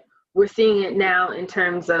 right? We're seeing it now in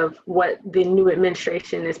terms of what the new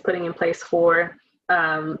administration is putting in place for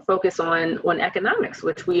focus on economics,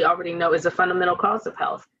 which we already know is a fundamental cause of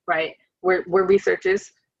health, right? We're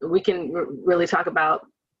researchers. We can really talk about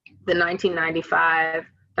the 1995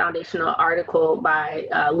 foundational article by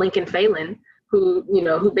Lincoln Phelan,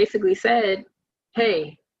 who basically said,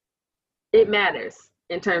 hey, it matters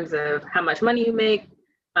in terms of how much money you make,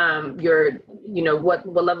 what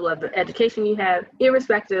level of education you have,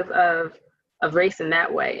 irrespective of race in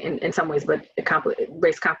that way, in some ways, but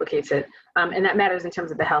race complicates it. And that matters in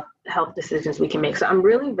terms of the health decisions we can make. So I'm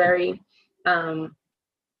really very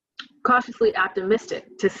cautiously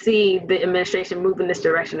optimistic to see the administration move in this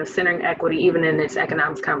direction of centering equity, even in its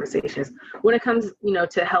economics conversations. When it comes,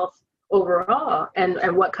 to health overall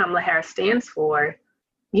and what Kamala Harris stands for,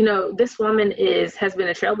 this woman has been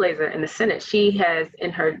a trailblazer in the Senate. She has,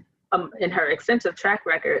 in her extensive track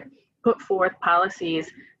record, put forth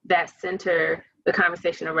policies that center the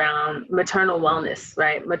conversation around maternal wellness,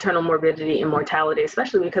 right? Maternal morbidity and mortality,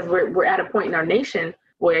 especially because we're at a point in our nation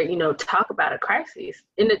where, talk about a crisis,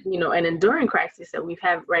 an enduring crisis that we've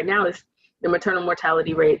had right now is the maternal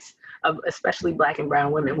mortality rates of especially Black and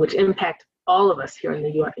brown women, which impact all of us here in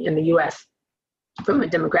the U.S. from a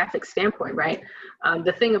demographic standpoint, right?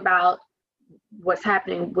 The thing about what's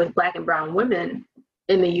happening with Black and brown women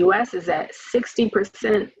in the U.S. is that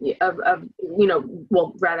 60%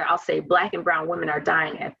 I'll say Black and brown women are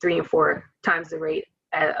dying at 3 and 4 times the rate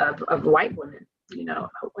of white women,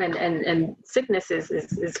 and sickness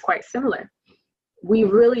is quite similar. We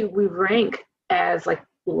rank as like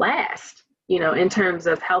last, in terms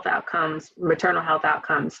of health outcomes, maternal health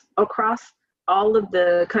outcomes across all of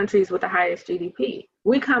the countries with the highest GDP.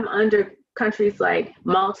 We come under countries like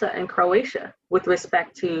Malta and Croatia with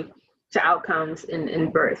respect to outcomes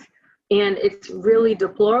in birth. And it's really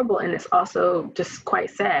deplorable, and it's also just quite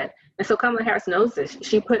sad. And so Kamala Harris knows this.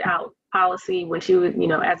 She put out policy when she was,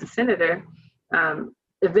 as a senator,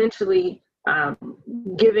 eventually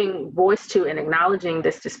giving voice to and acknowledging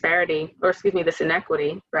this disparity, this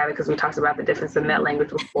inequity, rather, because we talked about the difference in that language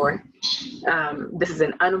before. This is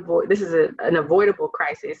an avoidable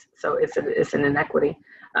crisis, so it's an inequity.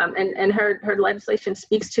 And her legislation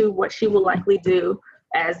speaks to what she will likely do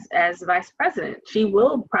as vice president. We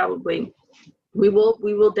will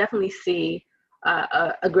definitely see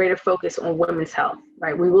a greater focus on women's health,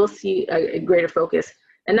 right? We will see a greater focus,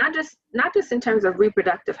 and not just in terms of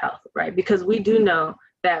reproductive health, right? Because we do know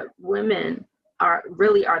that women are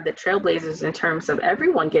the trailblazers in terms of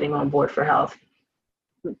everyone getting on board for health.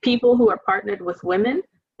 People who are partnered with women,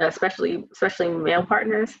 especially male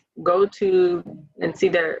partners, go to and see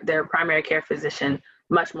their primary care physician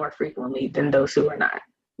much more frequently than those who are not,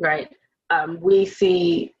 right?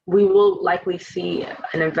 We will likely see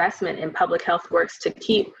an investment in public health works to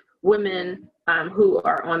keep women who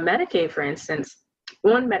are on Medicaid, for instance,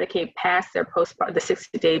 on Medicaid past their the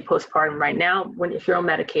 60-day postpartum. Right now, if you're on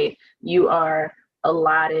Medicaid, you are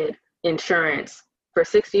allotted insurance for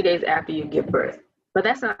 60 days after you give birth, but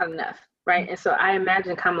that's not enough, right? And so I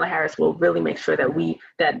imagine Kamala Harris will really make sure that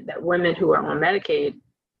that women who are on Medicaid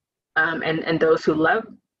and those who love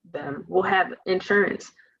them will have insurance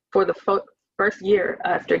for the first year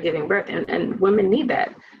after giving birth, and women need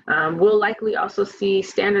that. We'll likely also see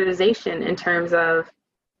standardization in terms of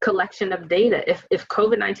collection of data. If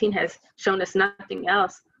COVID-19 has shown us nothing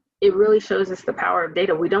else, it really shows us the power of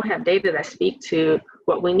data. We don't have data that speak to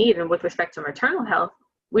what we need. And with respect to maternal health,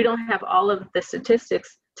 we don't have all of the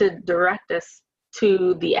statistics to direct us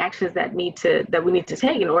to the actions that we need to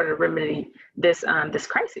take in order to remedy this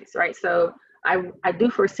crisis, right? So I do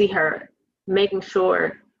foresee her making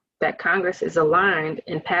sure that Congress is aligned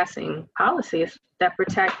in passing policies that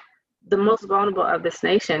protect the most vulnerable of this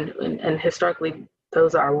nation, and historically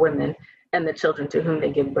those are women and the children to whom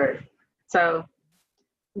they give birth. So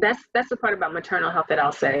that's the part about maternal health that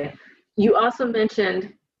I'll say. You also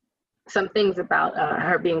mentioned some things about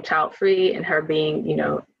her being child-free and her being,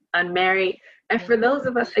 unmarried. And for those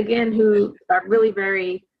of us, again, who are really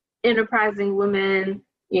very enterprising women,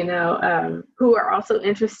 who are also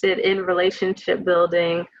interested in relationship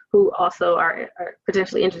building, who also are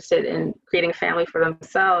potentially interested in creating a family for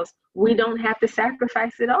themselves, we don't have to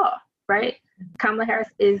sacrifice it all, right? Kamala Harris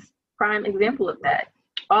is prime example of that.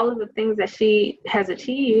 All of the things that she has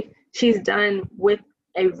achieved, she's done with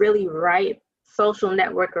a really ripe social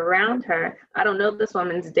network around her. I don't know this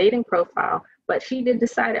woman's dating profile, but she did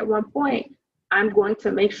decide at one point, I'm going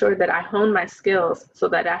to make sure that I hone my skills so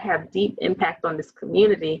that I have deep impact on this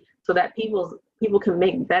community, so that people can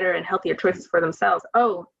make better and healthier choices for themselves.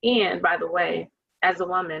 Oh, and by the way, as a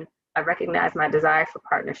woman, I recognize my desire for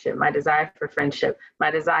partnership, my desire for friendship, my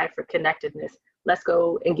desire for connectedness. Let's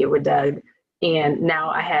go and get with Doug. And now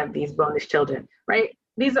I have these bonus children, right?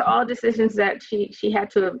 These are all decisions that she had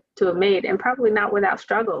to have made, and probably not without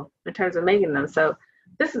struggle in terms of making them. So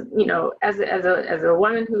this is, as a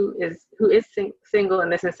woman who is single in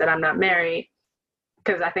the sense that I'm not married,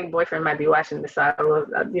 because I think boyfriend might be watching this, so I will,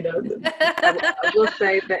 I will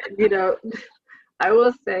say that,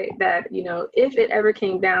 if it ever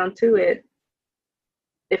came down to it,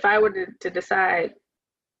 if I were to decide,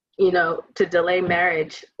 to delay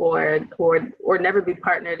marriage or never be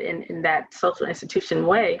partnered in that social institution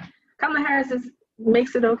way, Kamala Harris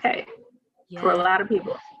makes it okay for a lot of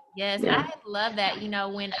people. Yes, yeah. I love that.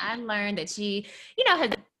 When I learned that she,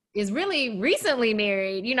 is really recently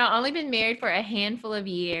married, only been married for a handful of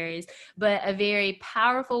years, but a very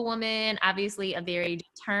powerful woman, obviously a very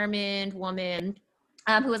determined woman,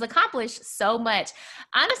 who has accomplished so much.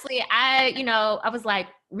 Honestly, I was like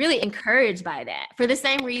really encouraged by that for the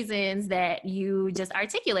same reasons that you just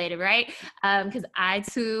articulated, right? Because I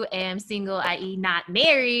too am single, i.e. not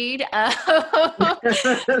married. But,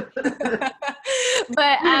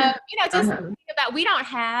 just thinking about, we don't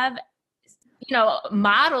have,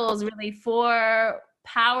 models really for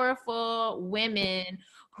powerful women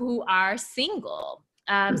who are single.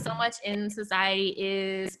 So much in society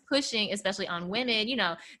is pushing, especially on women,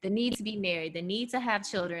 the need to be married, the need to have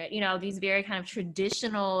children, these very kind of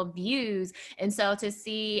traditional views. And so to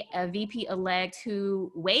see a VP-elect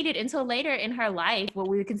who waited until later in her life, what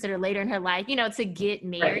we would consider later in her life, to get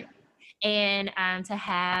married, and to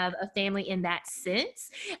have a family in that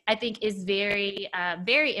sense, I think is very,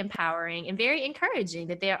 very empowering and very encouraging,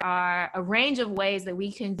 that there are a range of ways that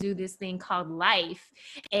we can do this thing called life,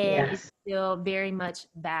 and it's still very much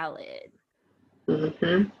valid.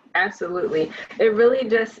 Mm-hmm. Absolutely. It really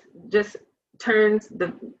just turns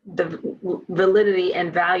the validity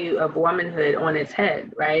and value of womanhood on its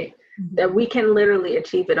head, right? Mm-hmm. That we can literally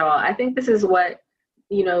achieve it all. I think this is what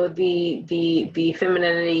the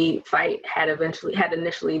femininity fight had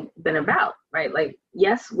initially been about, right? Like,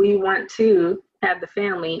 yes, we want to have the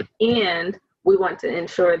family, and we want to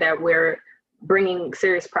ensure that we're bringing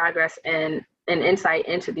serious progress and insight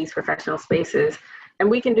into these professional spaces, and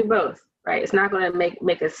we can do both, right? It's not going to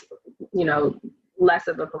make us, less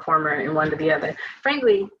of a performer in one or the other.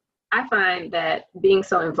 Frankly, I find that being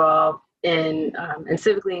so involved and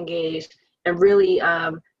civically engaged and really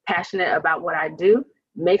passionate about what I do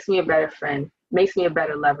makes me a better friend, makes me a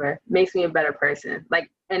better lover, makes me a better person. Like,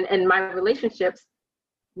 and my relationships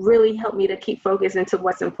really help me to keep focused into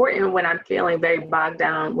what's important when I'm feeling very bogged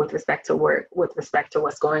down with respect to work, with respect to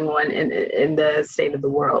what's going on in the state of the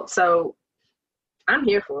world. So I'm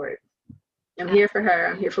here for it. I'm here for her.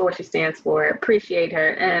 I'm here for what she stands for. Appreciate her.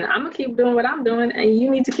 And I'm going to keep doing what I'm doing. And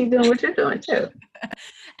you need to keep doing what you're doing too.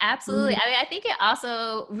 Absolutely. I mean, I think it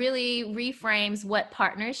also really reframes what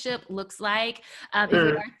partnership looks like. If we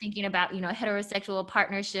are thinking about, heterosexual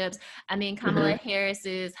partnerships, I mean, Kamala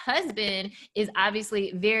Harris's husband is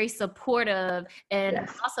obviously very supportive and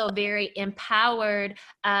also very empowered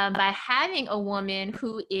by having a woman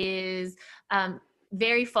who is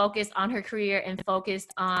very focused on her career and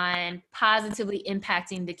focused on positively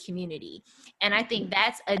impacting the community. And I think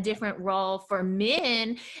that's a different role for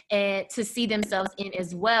men to see themselves in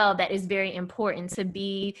as well. That is very important, to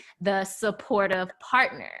be the supportive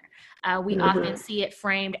partner. We often see it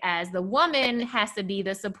framed as the woman has to be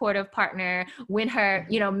the supportive partner when her,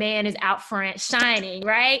 man is out front shining,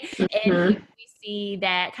 right? And we see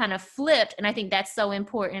that kind of flipped. And I think that's so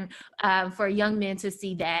important for young men to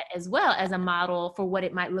see that as well as a model for what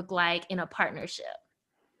it might look like in a partnership.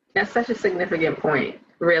 That's such a significant point,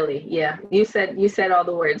 really. Yeah. You said all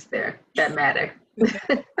the words there that matter.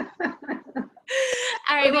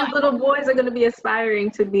 All right, these little boys are going to be aspiring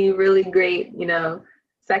to be really great,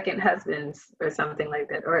 second husbands or something like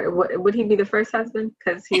that. Or would he be the first husband?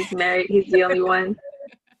 Because he's married, he's the only one.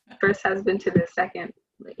 First husband to the second,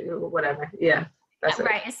 whatever. Yeah. That's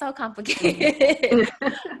right. It's so complicated.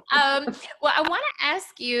 Well, I want to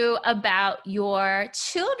ask you about your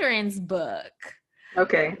children's book.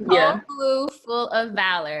 Okay. Yeah. Cold Blue, Full of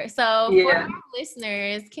Valor. So for our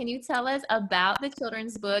listeners, can you tell us about the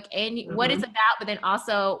children's book and what it's about, but then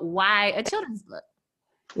also why a children's book?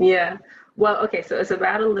 Yeah. Well, okay. So it's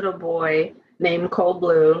about a little boy named Cold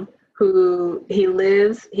Blue who he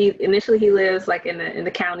lives like in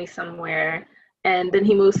the county somewhere. And then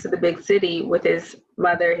he moves to the big city with his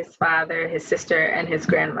mother, his father, his sister, and his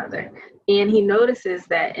grandmother. And he notices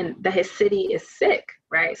that his city is sick,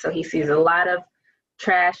 right? So he sees a lot of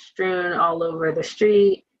trash strewn all over the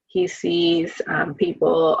street. He sees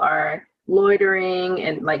people are loitering,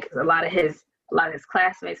 and like a lot of his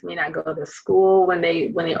classmates may not go to school when they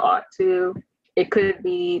ought to. It could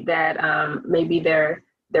be that maybe their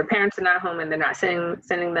parents are not home and they're not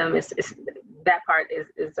sending them. That part is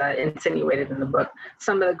insinuated in the book.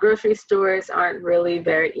 Some of the grocery stores aren't really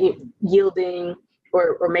very yielding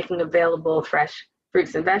or making available fresh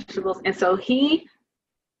fruits and vegetables. And so he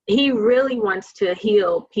really wants to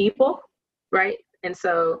heal people, right? And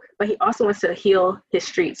so, but he also wants to heal his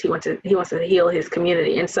streets. He wants to heal his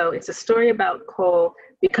community. And so it's a story about Cole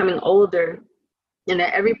becoming older, and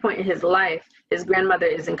at every point in his life, his grandmother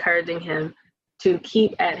is encouraging him to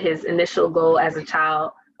keep at his initial goal as a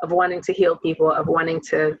child of wanting to heal people, of wanting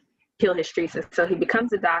to heal his streets. And so he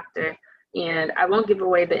becomes a doctor. And I won't give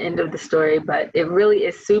away the end of the story, but it really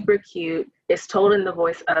is super cute. It's told in the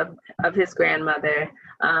voice of his grandmother.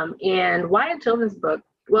 And why a children's book?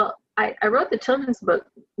 Well, I wrote the children's book.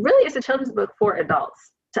 Really, it's a children's book for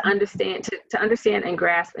adults to understand and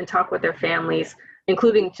grasp and talk with their families,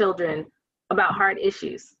 including children, about hard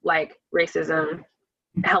issues like racism,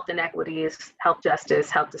 health inequities, health justice,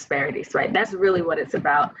 health disparities, right? That's really what it's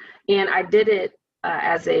about. And I did it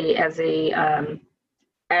I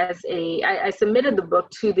submitted the book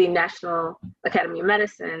to the National Academy of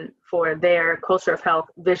Medicine for their Culture of Health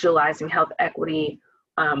Visualizing Health Equity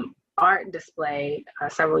art display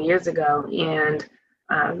several years ago. And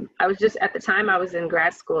I was just, at the time I was in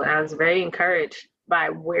grad school, and I was very encouraged by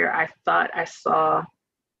where I thought I saw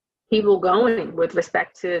people going with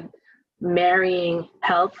respect to marrying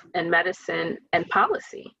health and medicine and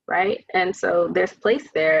policy, right? And so there's place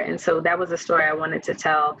there. And so that was a story I wanted to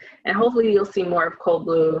tell. And hopefully you'll see more of Cold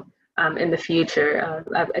Blue in the future.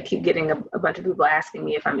 I keep getting a bunch of people asking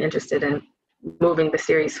me if I'm interested in moving the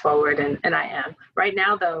series forward, and I am. Right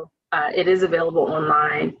now, though, it is available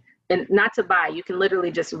online, and not to buy. You can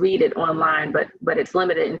literally just read it online, but it's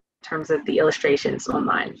limited in terms of the illustrations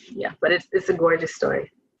online. Yeah, but it's a gorgeous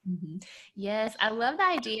story. Mm-hmm. Yes, I love the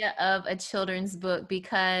idea of a children's book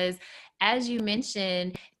because, as you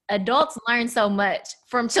mentioned, adults learn so much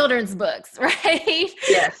from children's books, right?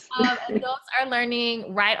 Yes. Adults are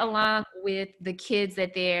learning right along with the kids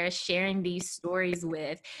that they're sharing these stories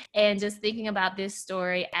with. And just thinking about this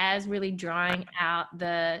story as really drawing out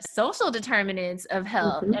the social determinants of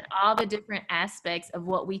health and all the different aspects of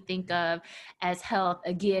what we think of as health.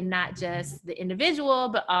 Again, not just the individual,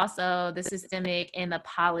 but also the systemic and the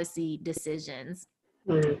policy decisions.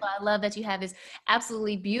 So I love that you have this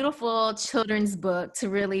absolutely beautiful children's book to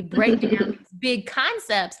really break down these big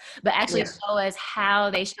concepts, but actually show us how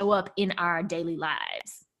they show up in our daily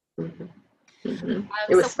lives.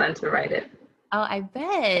 It was fun to write it. Oh, I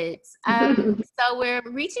bet. So we're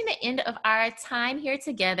reaching the end of our time here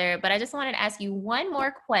together, but I just wanted to ask you one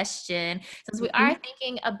more question. Since we are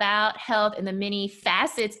thinking about health and the many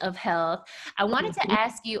facets of health, I wanted to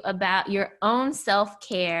ask you about your own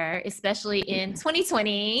self-care, especially in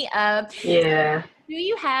 2020. Yeah. Do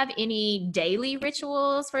you have any daily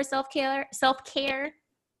rituals for self-care?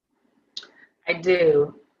 I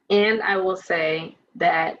do. And I will say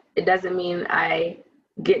that it doesn't mean I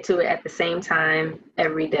get to it at the same time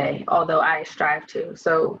every day, although I strive to.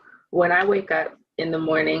 So when I wake up in the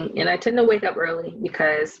morning, and I tend to wake up early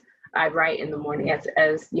because I write in the morning.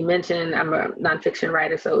 As you mentioned, I'm a nonfiction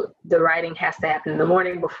writer, so the writing has to happen in the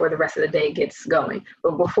morning before the rest of the day gets going.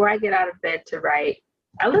 But before I get out of bed to write,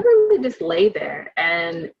 I literally just lay there,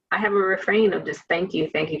 and I have a refrain of just thank you,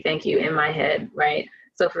 thank you, thank you in my head, right?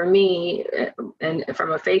 So for me, and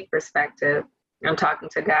from a faith perspective, I'm talking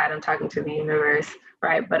to God, I'm talking to the universe,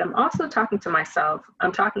 right? But I'm also talking to myself.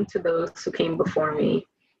 I'm talking to those who came before me.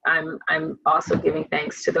 I'm also giving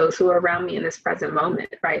thanks to those who are around me in this present moment,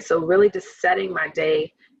 right? So really just setting my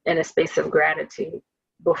day in a space of gratitude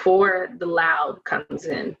before the loud comes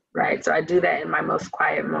in, right? So I do that in my most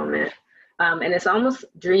quiet moment. And it's almost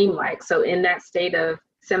dreamlike. So in that state of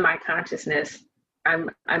semi-consciousness, I'm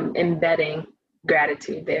embedding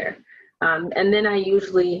gratitude there. And then I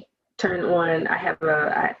usually turn on,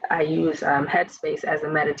 I use Headspace as a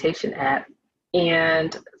meditation app.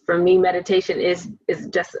 And for me, meditation is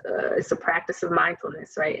just, it's a practice of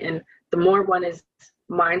mindfulness, right? And the more one is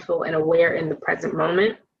mindful and aware in the present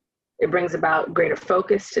moment, it brings about greater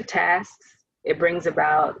focus to tasks. It brings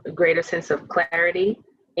about a greater sense of clarity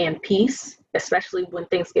and peace, especially when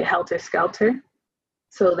things get helter-skelter.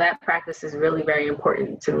 So that practice is really very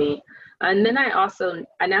important to me. And then I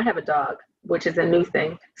now have a dog, which is a new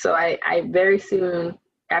thing. So I very soon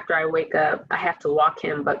after I wake up, I have to walk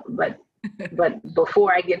him, but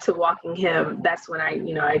before I get to walking him, that's when I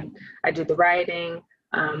do the writing.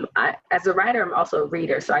 As a writer, I'm also a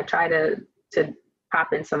reader. So I try to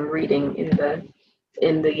pop in some reading in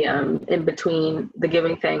between the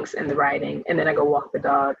giving thanks and the writing, and then I go walk the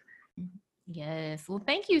dog. Yes. Well,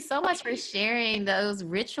 thank you so much for sharing those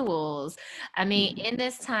rituals. I mean, in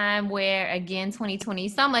this time where, again, 2020,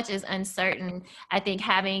 so much is uncertain, I think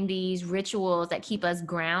having these rituals that keep us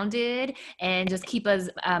grounded and just keep us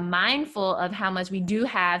mindful of how much we do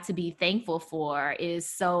have to be thankful for is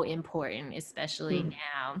so important, especially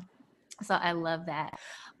now. So I love that.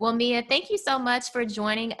 Well, Mia, thank you so much for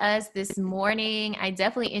joining us this morning. I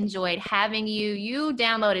definitely enjoyed having you. You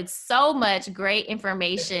downloaded so much great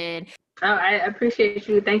information. Oh, I appreciate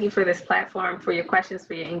you. Thank you for this platform, for your questions,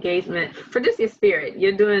 for your engagement, for just your spirit.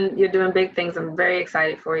 You're doing big things. I'm very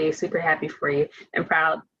excited for you, super happy for you, and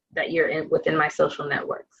proud that you're within my social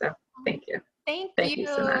network. So thank you. Thank you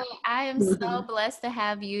so much. I am so blessed to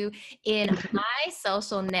have you in my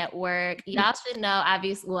social network. Y'all should know,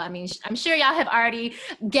 obviously, well, I mean, I'm sure y'all have already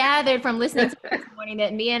gathered from listening to this morning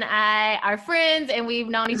that me and I are friends and we've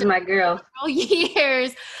known each other my girl for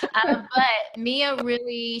years. But Mia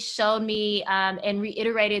really showed me and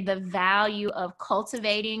reiterated the value of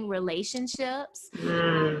cultivating relationships,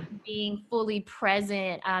 being fully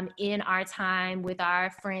present in our time with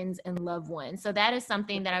our friends and loved ones. So that is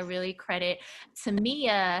something that I really credit to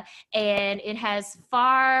Mia, and it has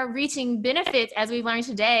far-reaching benefits, as we've learned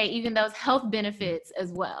today, even those health benefits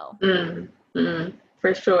as well.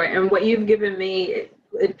 For sure. And what you've given me,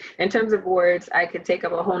 in terms of words, I could take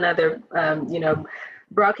up a whole nother,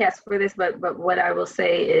 broadcast for this, but what I will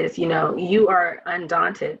say is, you are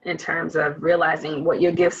undaunted in terms of realizing what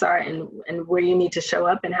your gifts are and where you need to show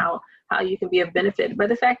up and how you can be of benefit. But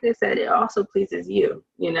the fact is that it also pleases you,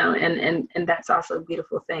 and that's also a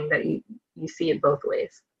beautiful thing that you see it both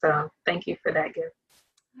ways. So thank you for that gift.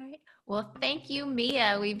 All right. Well, thank you,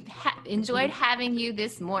 Mia. We've enjoyed having you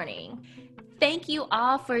this morning. Thank you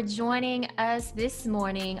all for joining us this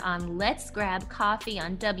morning on Let's Grab Coffee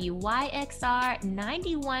on WYXR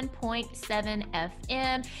 91.7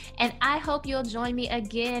 FM. And I hope you'll join me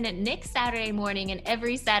again next Saturday morning and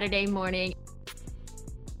every Saturday morning.